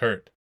Erlington was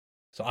hurt.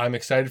 So I'm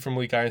excited for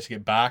Malik Irons to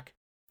get back.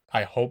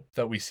 I hope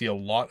that we see a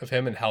lot of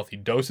him and healthy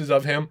doses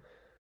of him.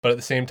 But at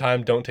the same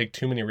time, don't take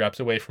too many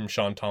reps away from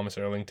Sean Thomas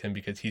Erlington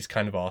because he's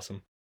kind of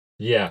awesome.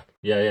 Yeah.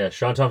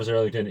 Sean Thomas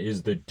Erlington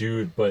is the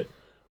dude, but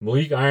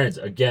Malik Irons,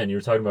 again, you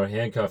were talking about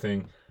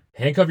handcuffing.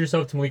 Handcuff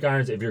yourself to Malik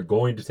Irons if you're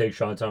going to take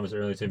Sean Thomas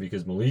Erlington,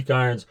 because Malik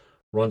Irons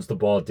runs the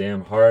ball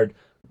damn hard.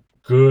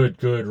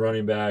 Good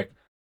running back.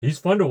 He's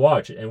fun to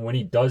watch, and when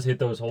he does hit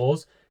those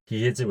holes,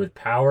 he hits it with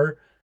power,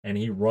 and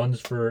he runs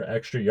for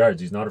extra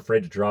yards. He's not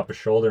afraid to drop a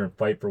shoulder and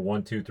fight for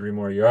 1, 2, 3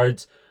 more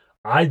yards.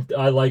 I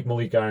like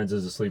Malik Irons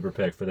as a sleeper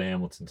pick for the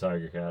Hamilton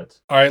Tiger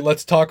Cats. All right,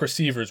 let's talk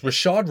receivers.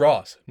 Rashad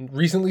Ross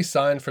recently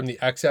signed from the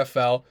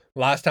XFL.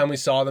 Last time we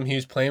saw them, he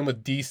was playing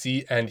with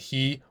DC, and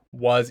he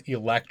was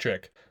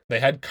electric. They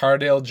had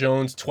Cardale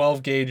Jones,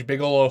 12-gauge, big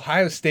ol'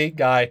 Ohio State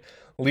guy,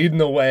 leading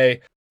the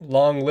way.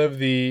 Long live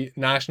the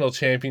national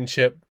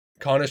championship.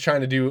 Connor's trying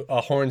to do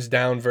a horns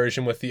down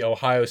version with the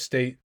Ohio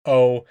State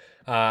O.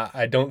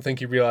 I don't think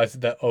he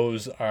realized that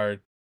O's are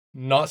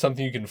not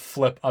something you can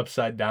flip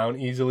upside down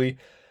easily.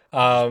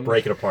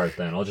 Break it apart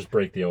then. I'll just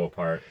break the O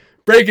apart.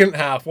 Break it in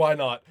half. Why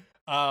not?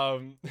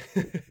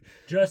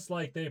 Just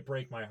like they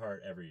break my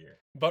heart every year.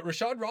 But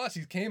Rashad Ross,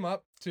 he came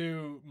up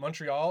to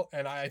Montreal,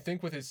 and I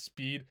think with his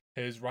speed,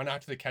 his run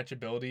after the catch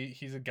ability,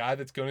 he's a guy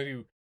that's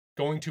going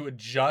to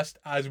adjust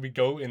as we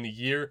go in the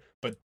year.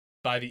 But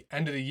by the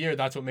end of the year,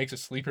 that's what makes a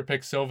sleeper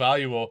pick so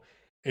valuable,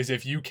 is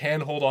if you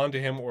can hold on to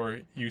him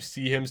or you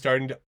see him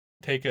starting to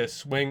take a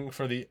swing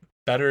for the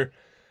better,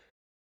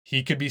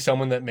 he could be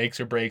someone that makes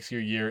or breaks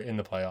your year in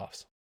the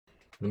playoffs.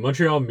 The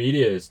Montreal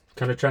media is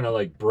kind of trying to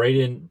like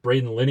Braden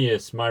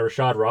Linnaeus, my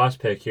Rashad Ross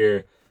pick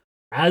here.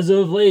 As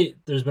of late,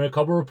 there's been a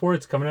couple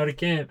reports coming out of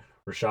camp.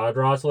 Rashad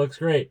Ross looks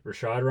great.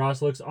 Rashad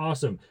Ross looks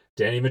awesome.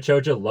 Danny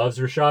Machocha loves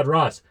Rashad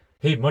Ross.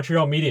 Hey,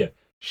 Montreal media,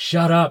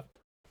 shut up.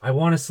 I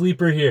want a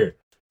sleeper here.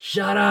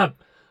 Shut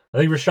up. I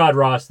think Rashad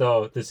Ross,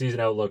 though, the season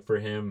outlook for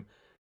him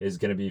is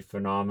going to be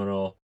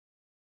phenomenal.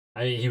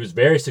 I mean, he was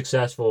very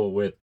successful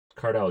with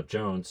Cardale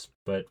Jones,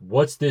 but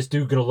what's this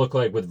dude going to look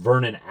like with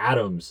Vernon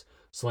Adams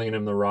slinging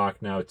him the rock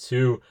now,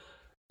 too?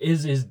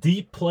 His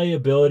deep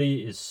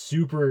playability is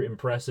super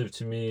impressive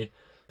to me.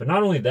 But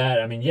not only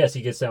that, I mean, yes,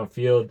 he gets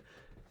downfield,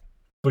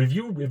 but if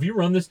you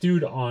run this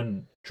dude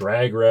on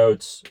drag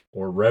routes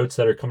or routes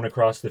that are coming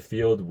across the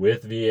field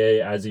with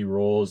VA as he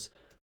rolls,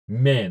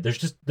 man,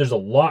 there's a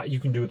lot you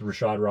can do with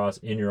Rashad Ross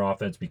in your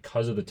offense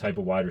because of the type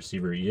of wide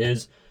receiver he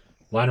is.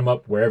 Line him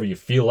up wherever you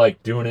feel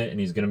like doing it, and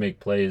he's going to make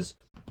plays.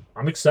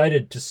 I'm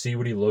excited to see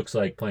what he looks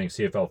like playing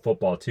CFL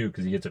football, too,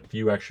 because he gets a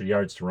few extra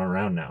yards to run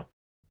around now.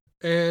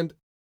 And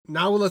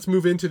now let's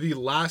move into the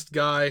last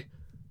guy.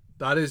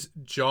 That is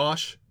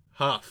Josh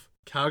Huff,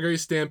 Calgary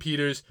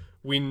Stampeders.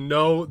 We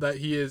know that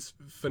he is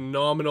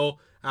phenomenal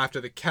after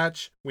the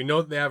catch. We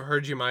know that they have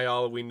Hergy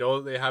Mayala. We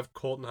know that they have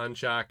Colton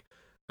Hunchak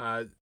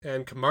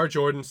and Kamar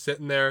Jordan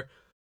sitting there.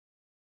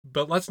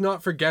 But let's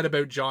not forget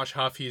about Josh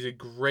Huff. He's a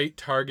great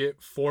target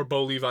for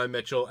Bo Levi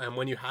Mitchell. And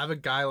when you have a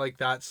guy like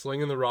that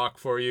slinging the rock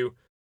for you,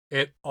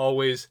 it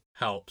always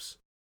helps.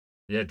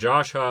 Yeah,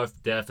 Josh Huff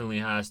definitely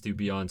has to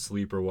be on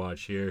sleeper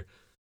watch here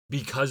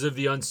because of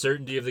the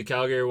uncertainty of the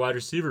Calgary wide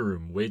receiver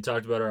room. Wade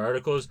talked about our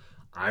articles.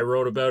 I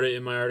wrote about it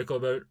in my article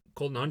about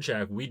Colton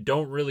Hunchak. We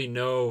don't really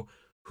know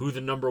who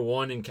the number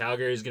one in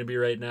Calgary is going to be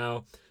right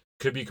now.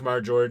 Could be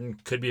Kamar Jordan.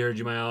 Could be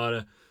Hergy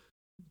Mayala.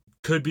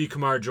 Could be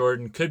Kamar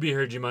Jordan. Could be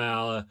Hergy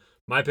Mayala.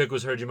 My pick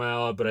was Hergy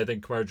Mayala, but I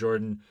think Kamar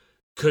Jordan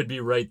could be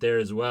right there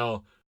as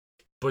well.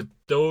 But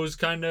those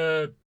kind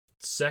of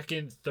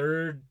second,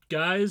 third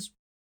guys,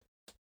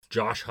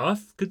 Josh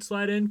Huff could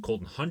slide in.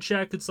 Colton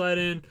Hunchak could slide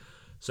in.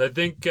 So I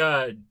think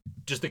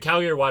just the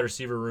Calgary wide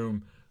receiver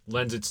room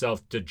lends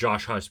itself to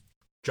Josh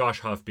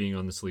Huff being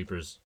on the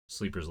sleepers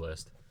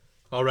list.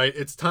 All right,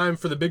 it's time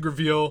for the big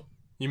reveal.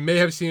 You may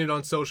have seen it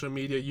on social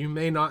media. You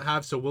may not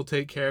have, so we'll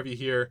take care of you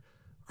here.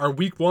 Our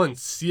Week 1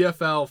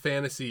 CFL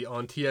Fantasy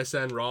on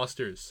TSN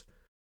rosters.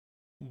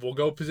 We'll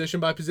go position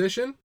by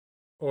position,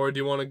 or do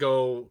you want to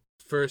go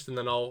first and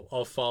then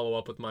I'll follow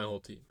up with my whole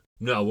team?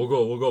 No,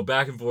 we'll go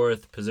back and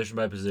forth, position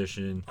by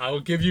position. I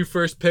will give you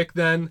first pick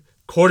then.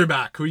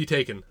 Quarterback, who are you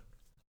taking?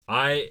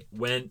 I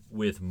went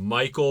with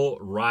Michael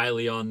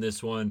Riley on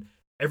this one.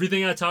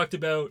 Everything I talked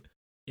about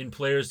in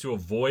players to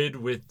avoid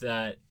with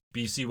that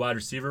BC wide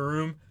receiver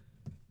room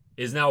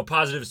is now a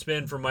positive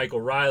spin for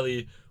Michael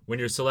Riley when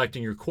you're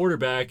selecting your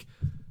quarterback,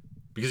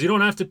 because you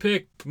don't have to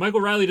pick.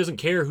 Michael Riley doesn't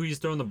care who he's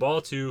throwing the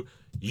ball to.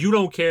 You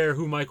don't care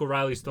who Michael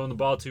Riley's throwing the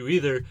ball to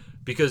either,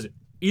 because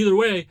either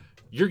way,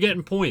 you're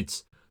getting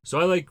points. So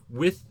I like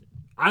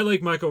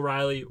Michael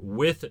Riley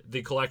with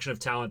the collection of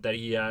talent that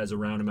he has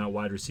around him at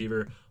wide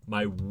receiver.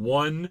 My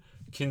one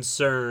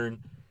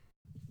concern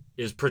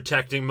is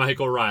protecting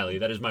Michael Riley.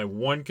 That is my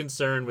one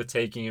concern with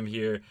taking him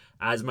here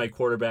as my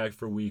quarterback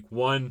for week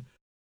 1.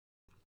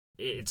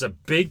 It's a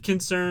big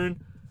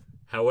concern.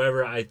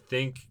 However, I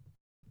think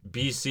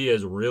BC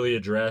has really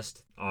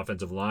addressed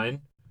offensive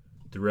line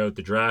throughout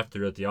the draft,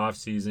 throughout the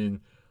offseason.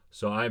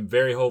 So I'm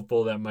very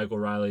hopeful that Michael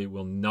Riley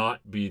will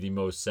not be the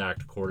most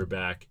sacked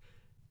quarterback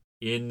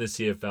in the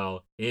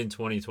CFL in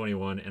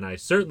 2021. And I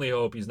certainly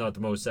hope he's not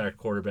the most sacked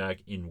quarterback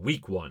in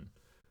week 1.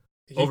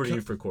 Over to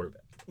you for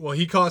quarterback. Well,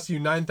 he costs you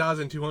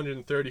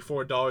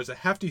 $9,234, a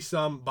hefty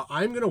sum, but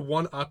I'm going to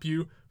one-up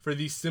you for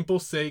the simple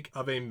sake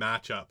of a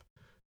matchup.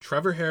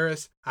 Trevor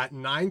Harris at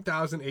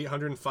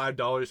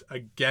 $9,805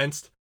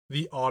 against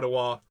the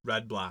Ottawa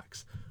Red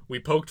Blacks. We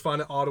poked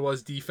fun at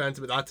Ottawa's defense,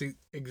 but that's the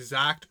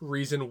exact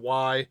reason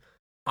why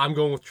I'm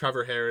going with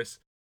Trevor Harris.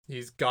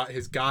 He's got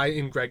his guy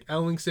in Greg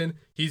Ellingson.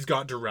 He's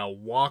got Darrell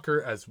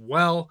Walker as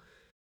well.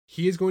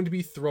 He is going to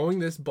be throwing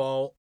this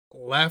ball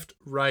left,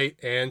 right,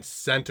 and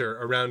center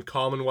around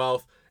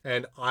Commonwealth,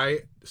 and I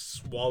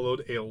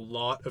swallowed a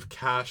lot of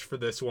cash for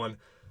this one.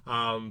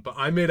 But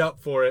I made up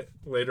for it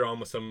later on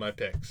with some of my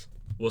picks.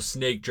 We'll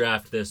snake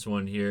draft this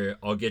one here.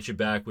 I'll get you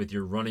back with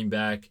your running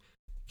back.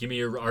 Give me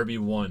your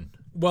RB1.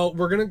 Well,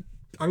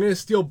 I'm gonna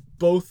steal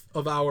both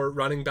of our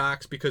running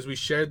backs because we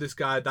shared this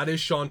guy. That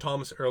is Sean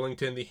Thomas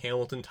Erlington, the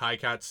Hamilton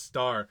Ticats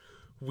star.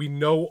 We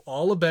know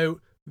all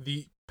about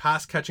the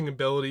pass catching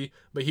ability,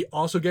 but he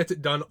also gets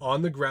it done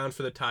on the ground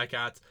for the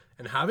Ticats.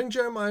 And having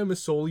Jeremiah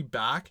Masoli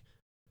back,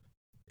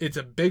 it's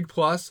a big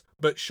plus.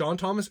 But Sean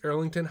Thomas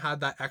Erlington had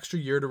that extra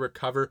year to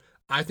recover.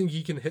 I think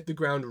he can hit the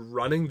ground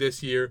running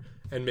this year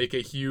and make a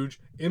huge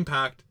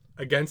impact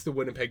against the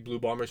Winnipeg Blue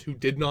Bombers, who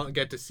did not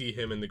get to see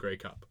him in the Grey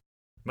Cup.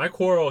 My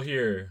quarrel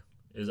here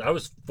is I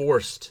was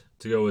forced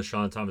to go with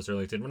Sean Thomas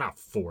Erlington. Well, not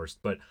forced,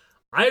 but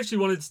I actually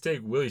wanted to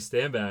take Willie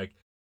Stanback.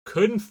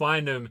 Couldn't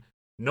find him.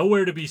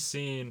 Nowhere to be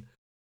seen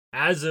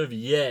as of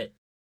yet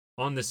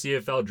on the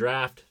CFL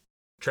draft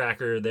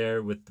tracker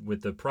there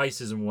with the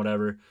prices and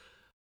whatever.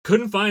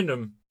 Couldn't find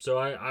him, so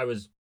I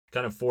was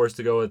kind of forced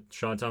to go with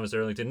Sean Thomas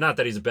Erlington. Not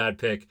that he's a bad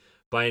pick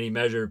by any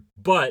measure,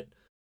 but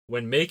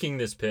when making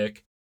this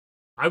pick,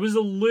 I was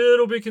a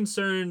little bit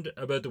concerned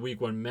about the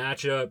week 1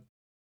 matchup.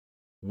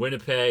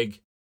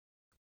 Winnipeg,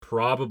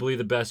 probably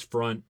the best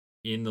front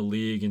in the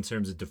league in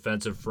terms of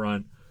defensive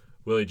front.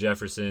 Willie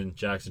Jefferson,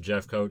 Jackson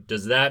Jeffcoat.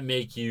 Does that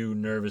make you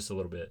nervous a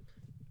little bit?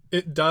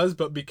 It does,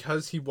 but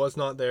because he was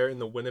not there in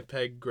the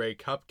Winnipeg Grey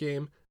Cup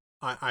game,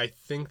 I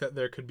think that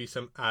there could be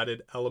some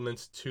added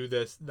elements to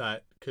this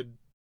that could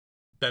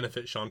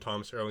benefit Sean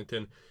Thomas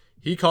Erlington.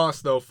 He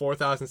costs, though,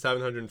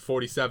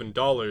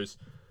 $4,747.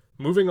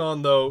 Moving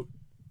on, though,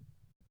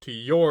 to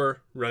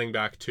your running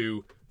back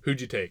 2,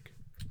 who'd you take?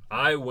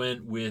 I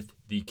went with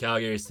the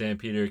Calgary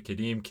Stampeder,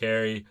 Kadeem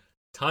Carey.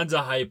 Tons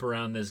of hype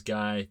around this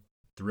guy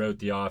throughout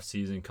the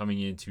offseason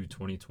coming into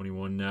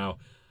 2021 now.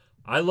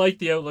 I like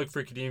the outlook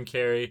for Kadeem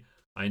Carey.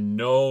 I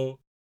know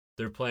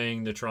they're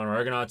playing the Toronto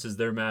Argonauts as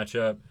their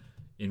matchup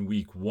in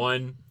week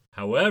 1.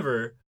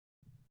 However,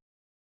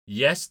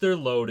 yes, they're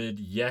loaded.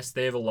 Yes,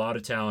 they have a lot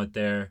of talent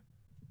there.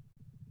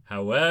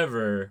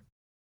 However,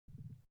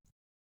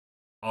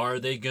 are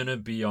they going to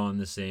be on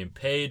the same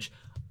page?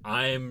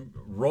 I'm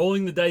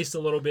rolling the dice a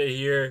little bit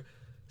here,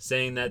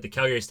 saying that the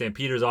Calgary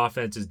Stampeders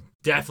offense is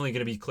definitely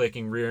going to be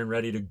clicking rear and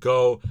ready to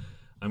go.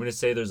 I'm going to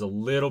say there's a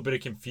little bit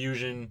of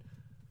confusion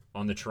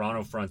on the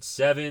Toronto front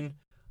 7.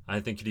 I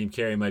think Kadeem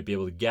Carey might be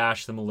able to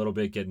gash them a little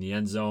bit, get in the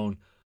end zone.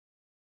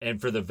 And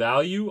for the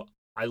value,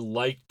 I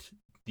liked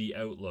the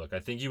outlook. I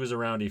think he was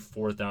around a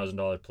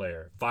 $4,000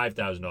 player,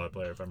 $5,000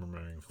 player if I'm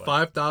remembering.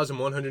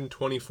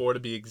 $5,124 to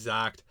be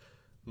exact.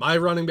 My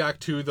running back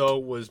 2, though,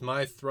 was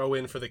my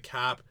throw-in for the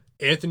cap,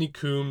 Anthony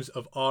Coombs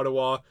of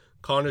Ottawa.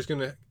 Connor's going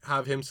to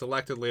have him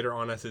selected later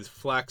on as his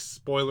flex.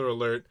 Spoiler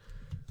alert.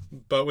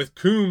 But with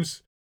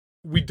Coombs,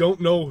 we don't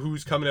know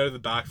who's coming out of the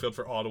backfield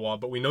for Ottawa,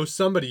 but we know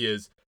somebody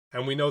is,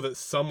 and we know that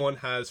someone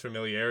has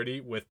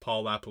familiarity with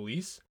Paul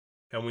LaPolice,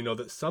 and we know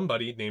that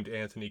somebody named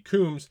Anthony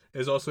Coombs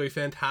is also a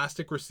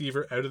fantastic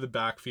receiver out of the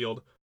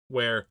backfield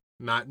where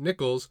Matt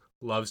Nichols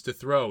loves to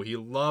throw. He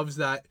loves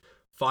that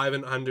 5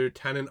 and under,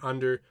 10 and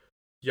under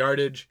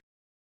yardage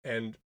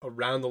and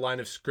around the line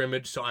of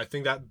scrimmage, so I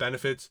think that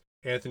benefits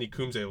Anthony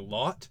Coombs a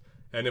lot.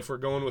 And if we're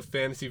going with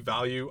fantasy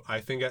value, I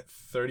think at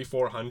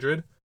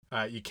 $3,400,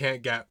 you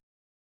can't get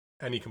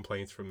any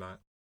complaints from that.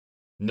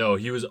 No,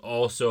 he was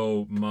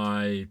also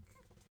my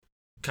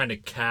kind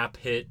of cap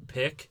hit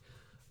pick.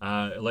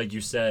 Like you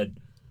said,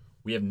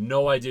 we have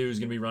no idea who's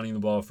going to be running the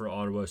ball for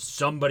Ottawa.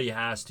 Somebody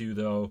has to,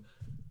 though.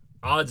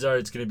 Odds are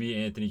it's going to be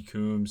Anthony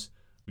Coombs.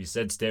 We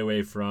said stay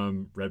away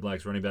from Red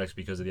Blacks running backs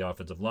because of the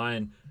offensive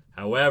line.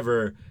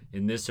 However,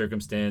 in this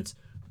circumstance,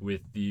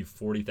 with the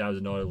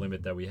 $40,000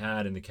 limit that we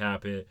had in the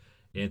cap hit,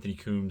 Anthony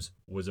Coombs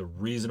was a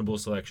reasonable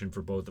selection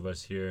for both of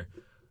us here.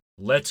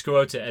 Let's go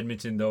out to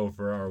Edmonton, though,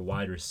 for our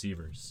wide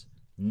receivers.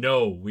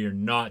 No, we are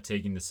not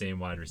taking the same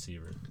wide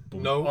receiver.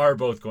 But No. we are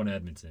both going to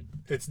Edmonton.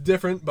 It's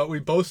different, but we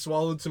both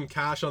swallowed some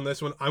cash on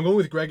this one. I'm going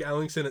with Greg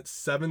Ellingson at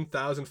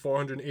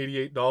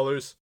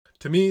 $7,488.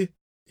 To me,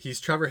 he's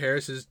Trevor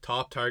Harris's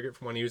top target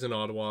from when he was in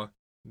Ottawa.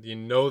 You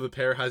know the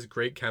pair has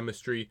great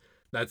chemistry.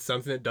 That's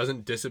something that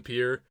doesn't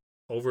disappear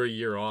over a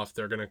year off.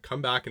 They're going to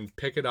come back and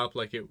pick it up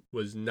like it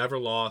was never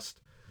lost.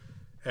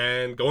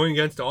 And going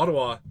against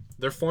Ottawa,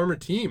 their former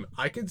team,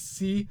 I could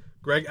see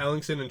Greg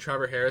Ellingson and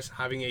Trevor Harris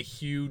having a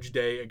huge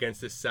day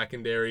against this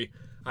secondary.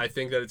 I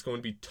think that it's going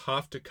to be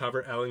tough to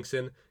cover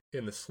Ellingson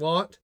in the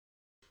slot.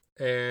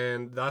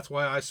 And that's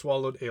why I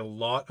swallowed a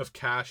lot of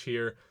cash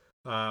here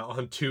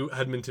on two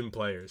Edmonton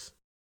players.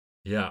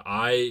 Yeah,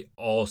 I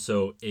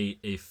also ate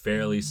a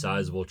fairly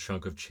sizable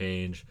chunk of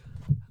change.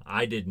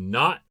 I did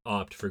not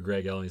opt for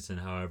Greg Ellingson,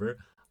 however.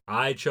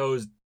 I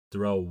chose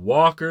Darrell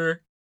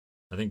Walker.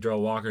 I think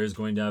Darrell Walker is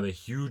going to have a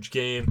huge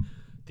game.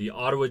 The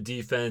Ottawa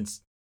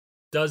defense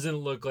doesn't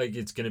look like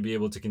it's going to be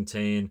able to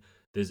contain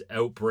this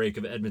outbreak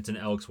of Edmonton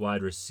Elks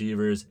wide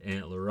receivers.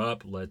 Antler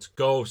up. Let's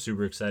go.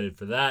 Super excited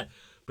for that.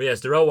 But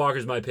yes, Darrell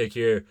Walker's my pick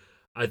here.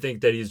 I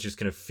think that he's just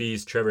going to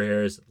feast. Trevor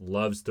Harris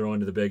loves throwing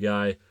to the big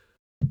guy.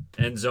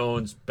 End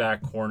zones,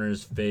 back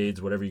corners,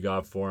 fades, whatever you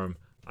got for him.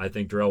 I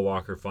think Darrell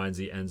Walker finds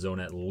the end zone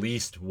at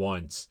least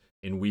once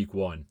in week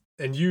 1.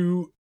 And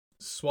you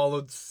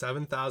swallowed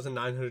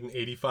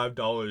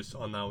 $7,985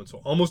 on that one,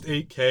 so almost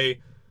 $8,000.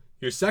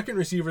 Your second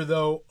receiver,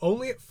 though,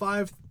 only at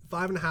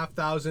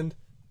 $5,500.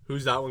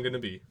 Who's that one going to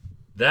be?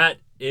 That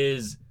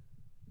is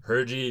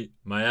Hergy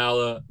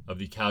Mayala of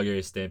the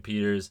Calgary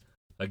Stampeders.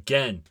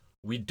 Again,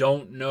 we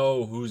don't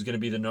know who's going to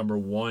be the number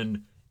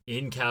one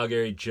in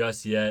Calgary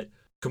just yet.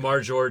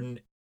 Kamar Jordan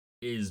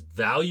is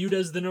valued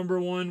as the number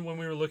one when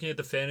we were looking at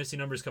the fantasy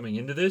numbers coming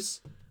into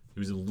this. He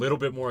was a little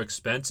bit more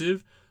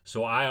expensive,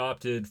 so I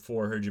opted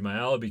for Hergy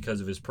Mayala because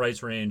of his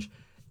price range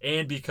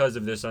and because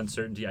of this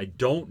uncertainty. I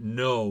don't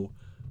know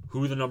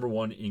who the number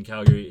one in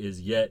Calgary is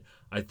yet.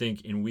 I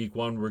think in week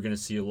 1, we're going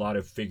to see a lot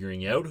of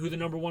figuring out who the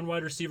number one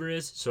wide receiver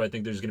is, so I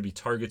think there's going to be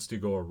targets to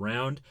go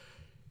around.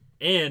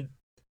 And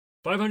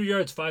 500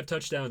 yards, 5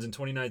 touchdowns in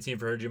 2019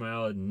 for Hergy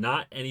Mayala,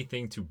 not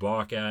anything to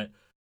balk at.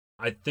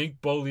 I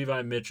think Bo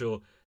Levi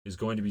Mitchell is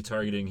going to be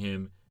targeting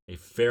him a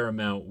fair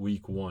amount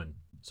week 1.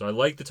 So I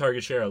like the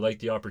target share. I like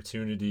the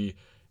opportunity,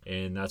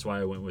 and that's why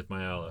I went with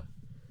Mayala.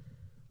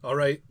 All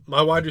right,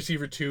 my wide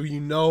receiver 2,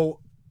 you know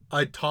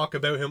I talk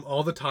about him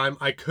all the time.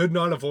 I could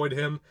not avoid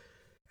him.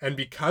 And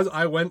because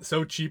I went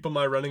so cheap on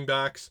my running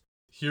backs,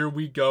 here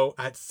we go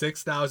at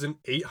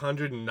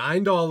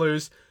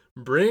 $6,809.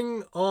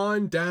 Bring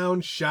on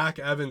down Shaq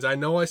Evans. I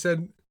know I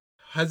said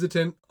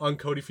hesitant on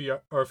Cody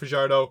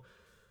Fajardo,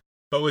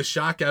 but with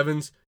Shaq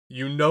Evans,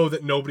 you know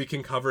that nobody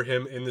can cover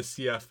him in the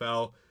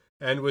CFL.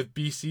 And with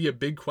BC, a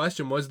big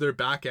question was their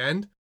back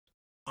end.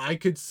 I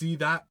could see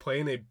that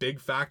playing a big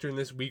factor in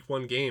this week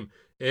 1 game.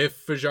 If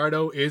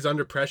Fajardo is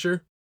under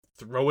pressure,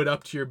 throw it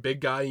up to your big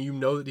guy. You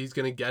know that he's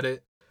going to get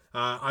it.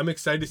 I'm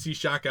excited to see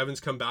Shaq Evans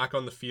come back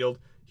on the field.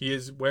 He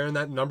is wearing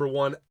that number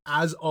 1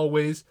 as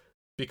always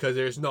because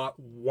there's not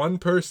one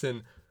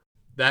person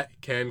that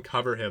can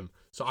cover him.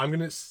 So I'm going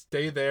to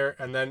stay there.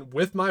 And then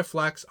with my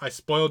flex, I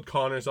spoiled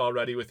Connors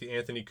already with the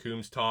Anthony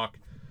Coombs talk.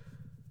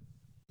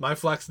 My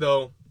flex,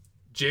 though,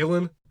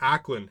 Jalen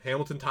Acklin,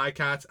 Hamilton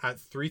Ticats at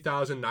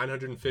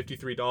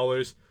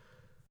 $3,953.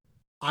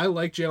 I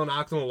like Jalen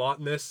Acklin a lot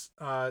in this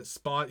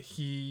spot.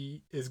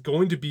 He is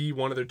going to be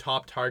one of their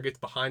top targets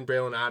behind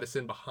Braylon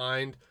Addison,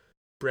 behind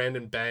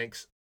Brandon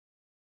Banks.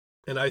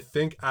 And I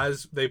think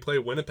as they play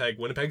Winnipeg,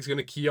 Winnipeg's going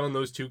to key on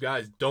those two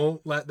guys. Don't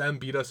let them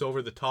beat us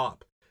over the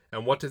top.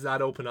 And what does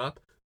that open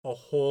up? A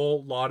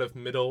whole lot of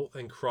middle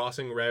and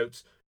crossing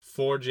routes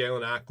for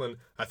Jalen Acklin.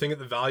 I think at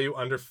the value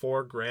under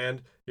 $4,000,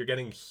 you're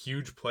getting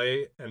huge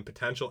play and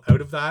potential out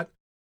of that.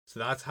 So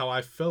that's how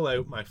I fill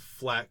out my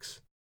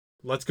flex.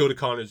 Let's go to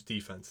Connor's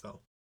defense,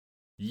 though.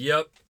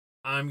 Yep,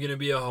 I'm going to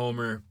be a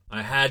homer.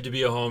 I had to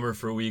be a homer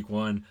for week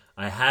 1.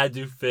 I had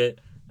to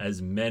fit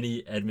as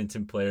many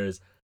Edmonton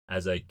players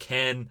as I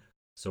can.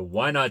 So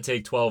why not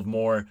take 12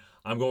 more?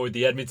 I'm going with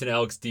the Edmonton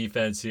Elks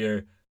defense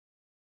here.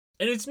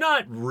 And it's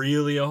not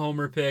really a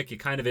homer pick. It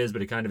kind of is,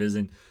 but it kind of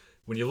isn't.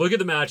 When you look at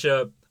the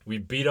matchup, we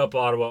beat up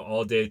Ottawa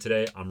all day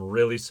today. I'm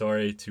really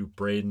sorry to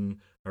Braden,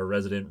 our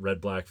resident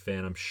Red Black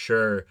fan. I'm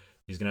sure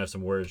he's going to have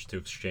some words to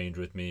exchange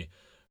with me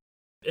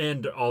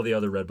and all the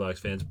other Red Blacks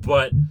fans.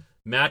 But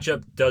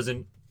matchup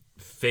doesn't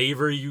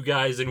favor you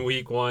guys in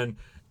week 1.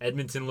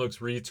 Edmonton looks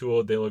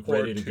retooled. They look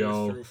ready to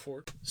go.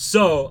 4.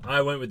 So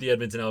I went with the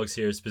Edmonton Elks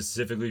here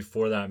specifically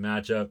for that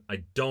matchup.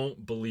 I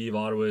don't believe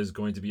Ottawa is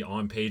going to be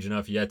on page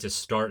enough yet to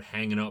start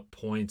hanging up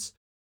points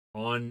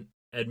on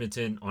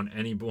Edmonton, on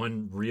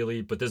anyone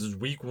really. But this is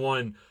week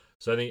 1.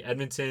 So I think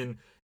Edmonton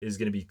is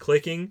going to be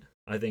clicking.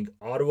 I think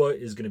Ottawa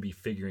is going to be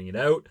figuring it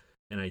out.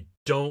 And I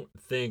don't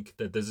think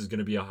that this is going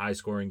to be a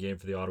high-scoring game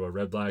for the Ottawa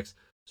Redblacks.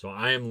 So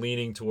I am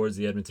leaning towards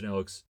the Edmonton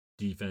Elks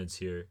defense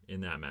here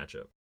in that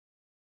matchup.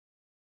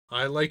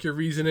 I like your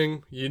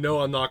reasoning. You know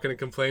I'm not going to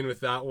complain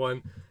with that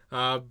one.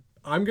 I'm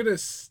going to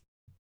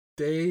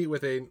stay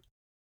with an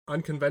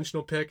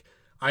unconventional pick.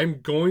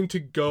 I'm going to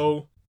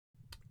go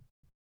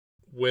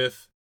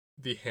with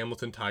the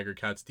Hamilton Tiger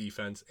Cats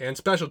defense and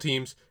special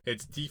teams.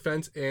 It's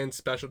defense and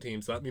special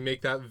teams. Let me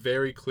make that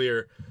very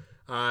clear.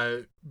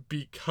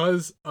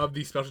 Because of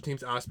the special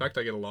teams aspect,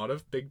 I get a lot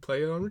of big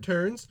play on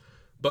returns.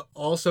 But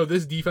also,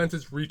 this defense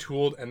is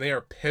retooled, and they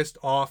are pissed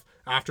off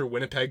after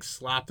Winnipeg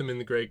slapped them in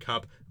the Grey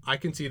Cup. I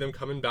can see them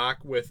coming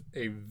back with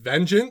a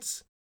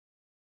vengeance.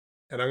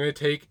 And I'm going to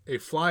take a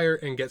flyer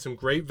and get some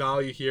great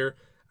value here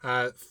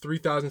at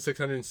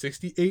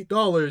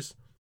 $3,668,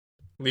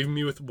 leaving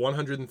me with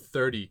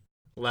 $130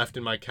 left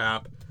in my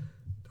cap.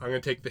 I'm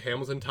going to take the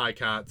Hamilton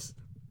Ticats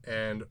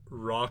and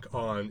rock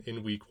on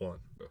in week 1.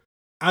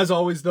 As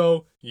always,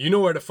 though, you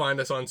know where to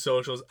find us on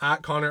socials,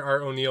 at Connor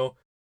R. O'Neill,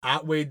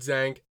 at Wade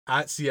Zank,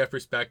 at CF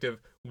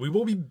Perspective. We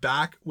will be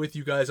back with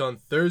you guys on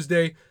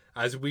Thursday,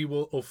 as we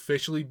will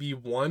officially be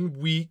 1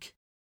 week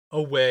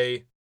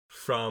away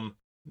from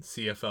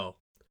CFL.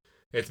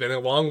 It's been a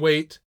long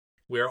wait.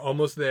 We are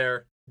almost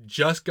there.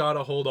 Just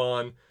gotta hold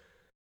on.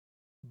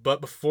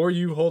 But before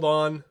you hold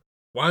on,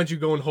 why don't you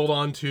go and hold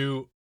on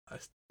to a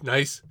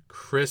nice,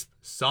 crisp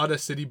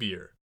Sawdust City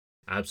beer?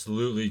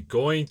 Absolutely.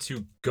 Going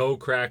to go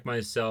crack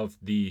myself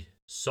the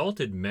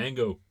salted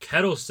mango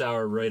kettle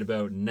sour right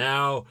about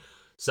now.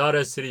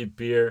 Sawdust City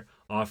Beer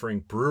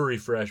offering brewery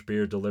fresh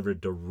beer delivered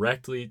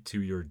directly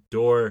to your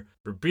door.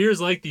 For beers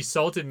like the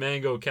salted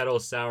mango kettle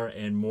sour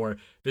and more,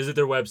 visit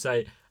their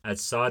website at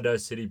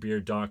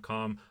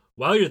sawdustcitybeer.com.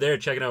 While you're there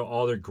checking out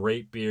all their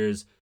great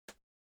beers,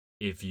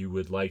 if you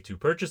would like to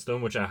purchase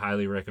them, which I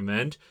highly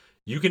recommend,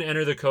 you can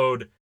enter the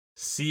code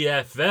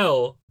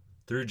CFL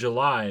through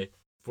July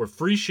for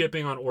free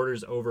shipping on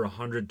orders over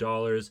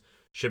 $100.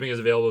 Shipping is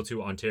available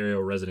to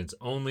Ontario residents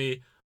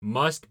only.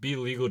 Must be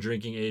legal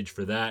drinking age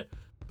for that.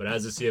 But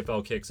as the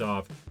CFL kicks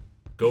off,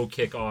 go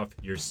kick off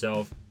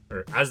yourself.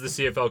 Or as the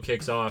CFL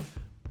kicks off,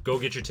 go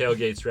get your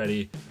tailgates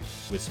ready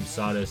with some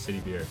Sawdust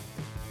City beer.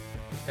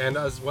 And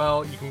as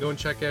well, you can go and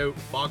check out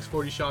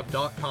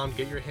fox40shop.com.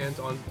 Get your hands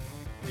on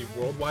the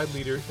worldwide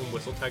leader in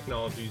whistle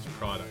technologies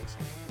products.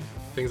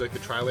 Things like the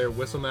Tri-Layer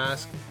Whistle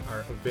Mask are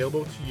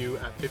available to you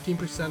at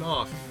 15%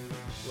 off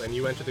when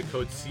you enter the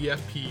code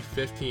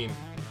CFP15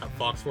 at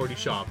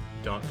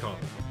fox40shop.com.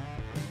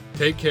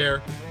 Take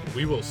care.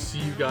 We will see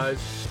you guys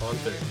on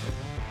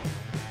Thursday.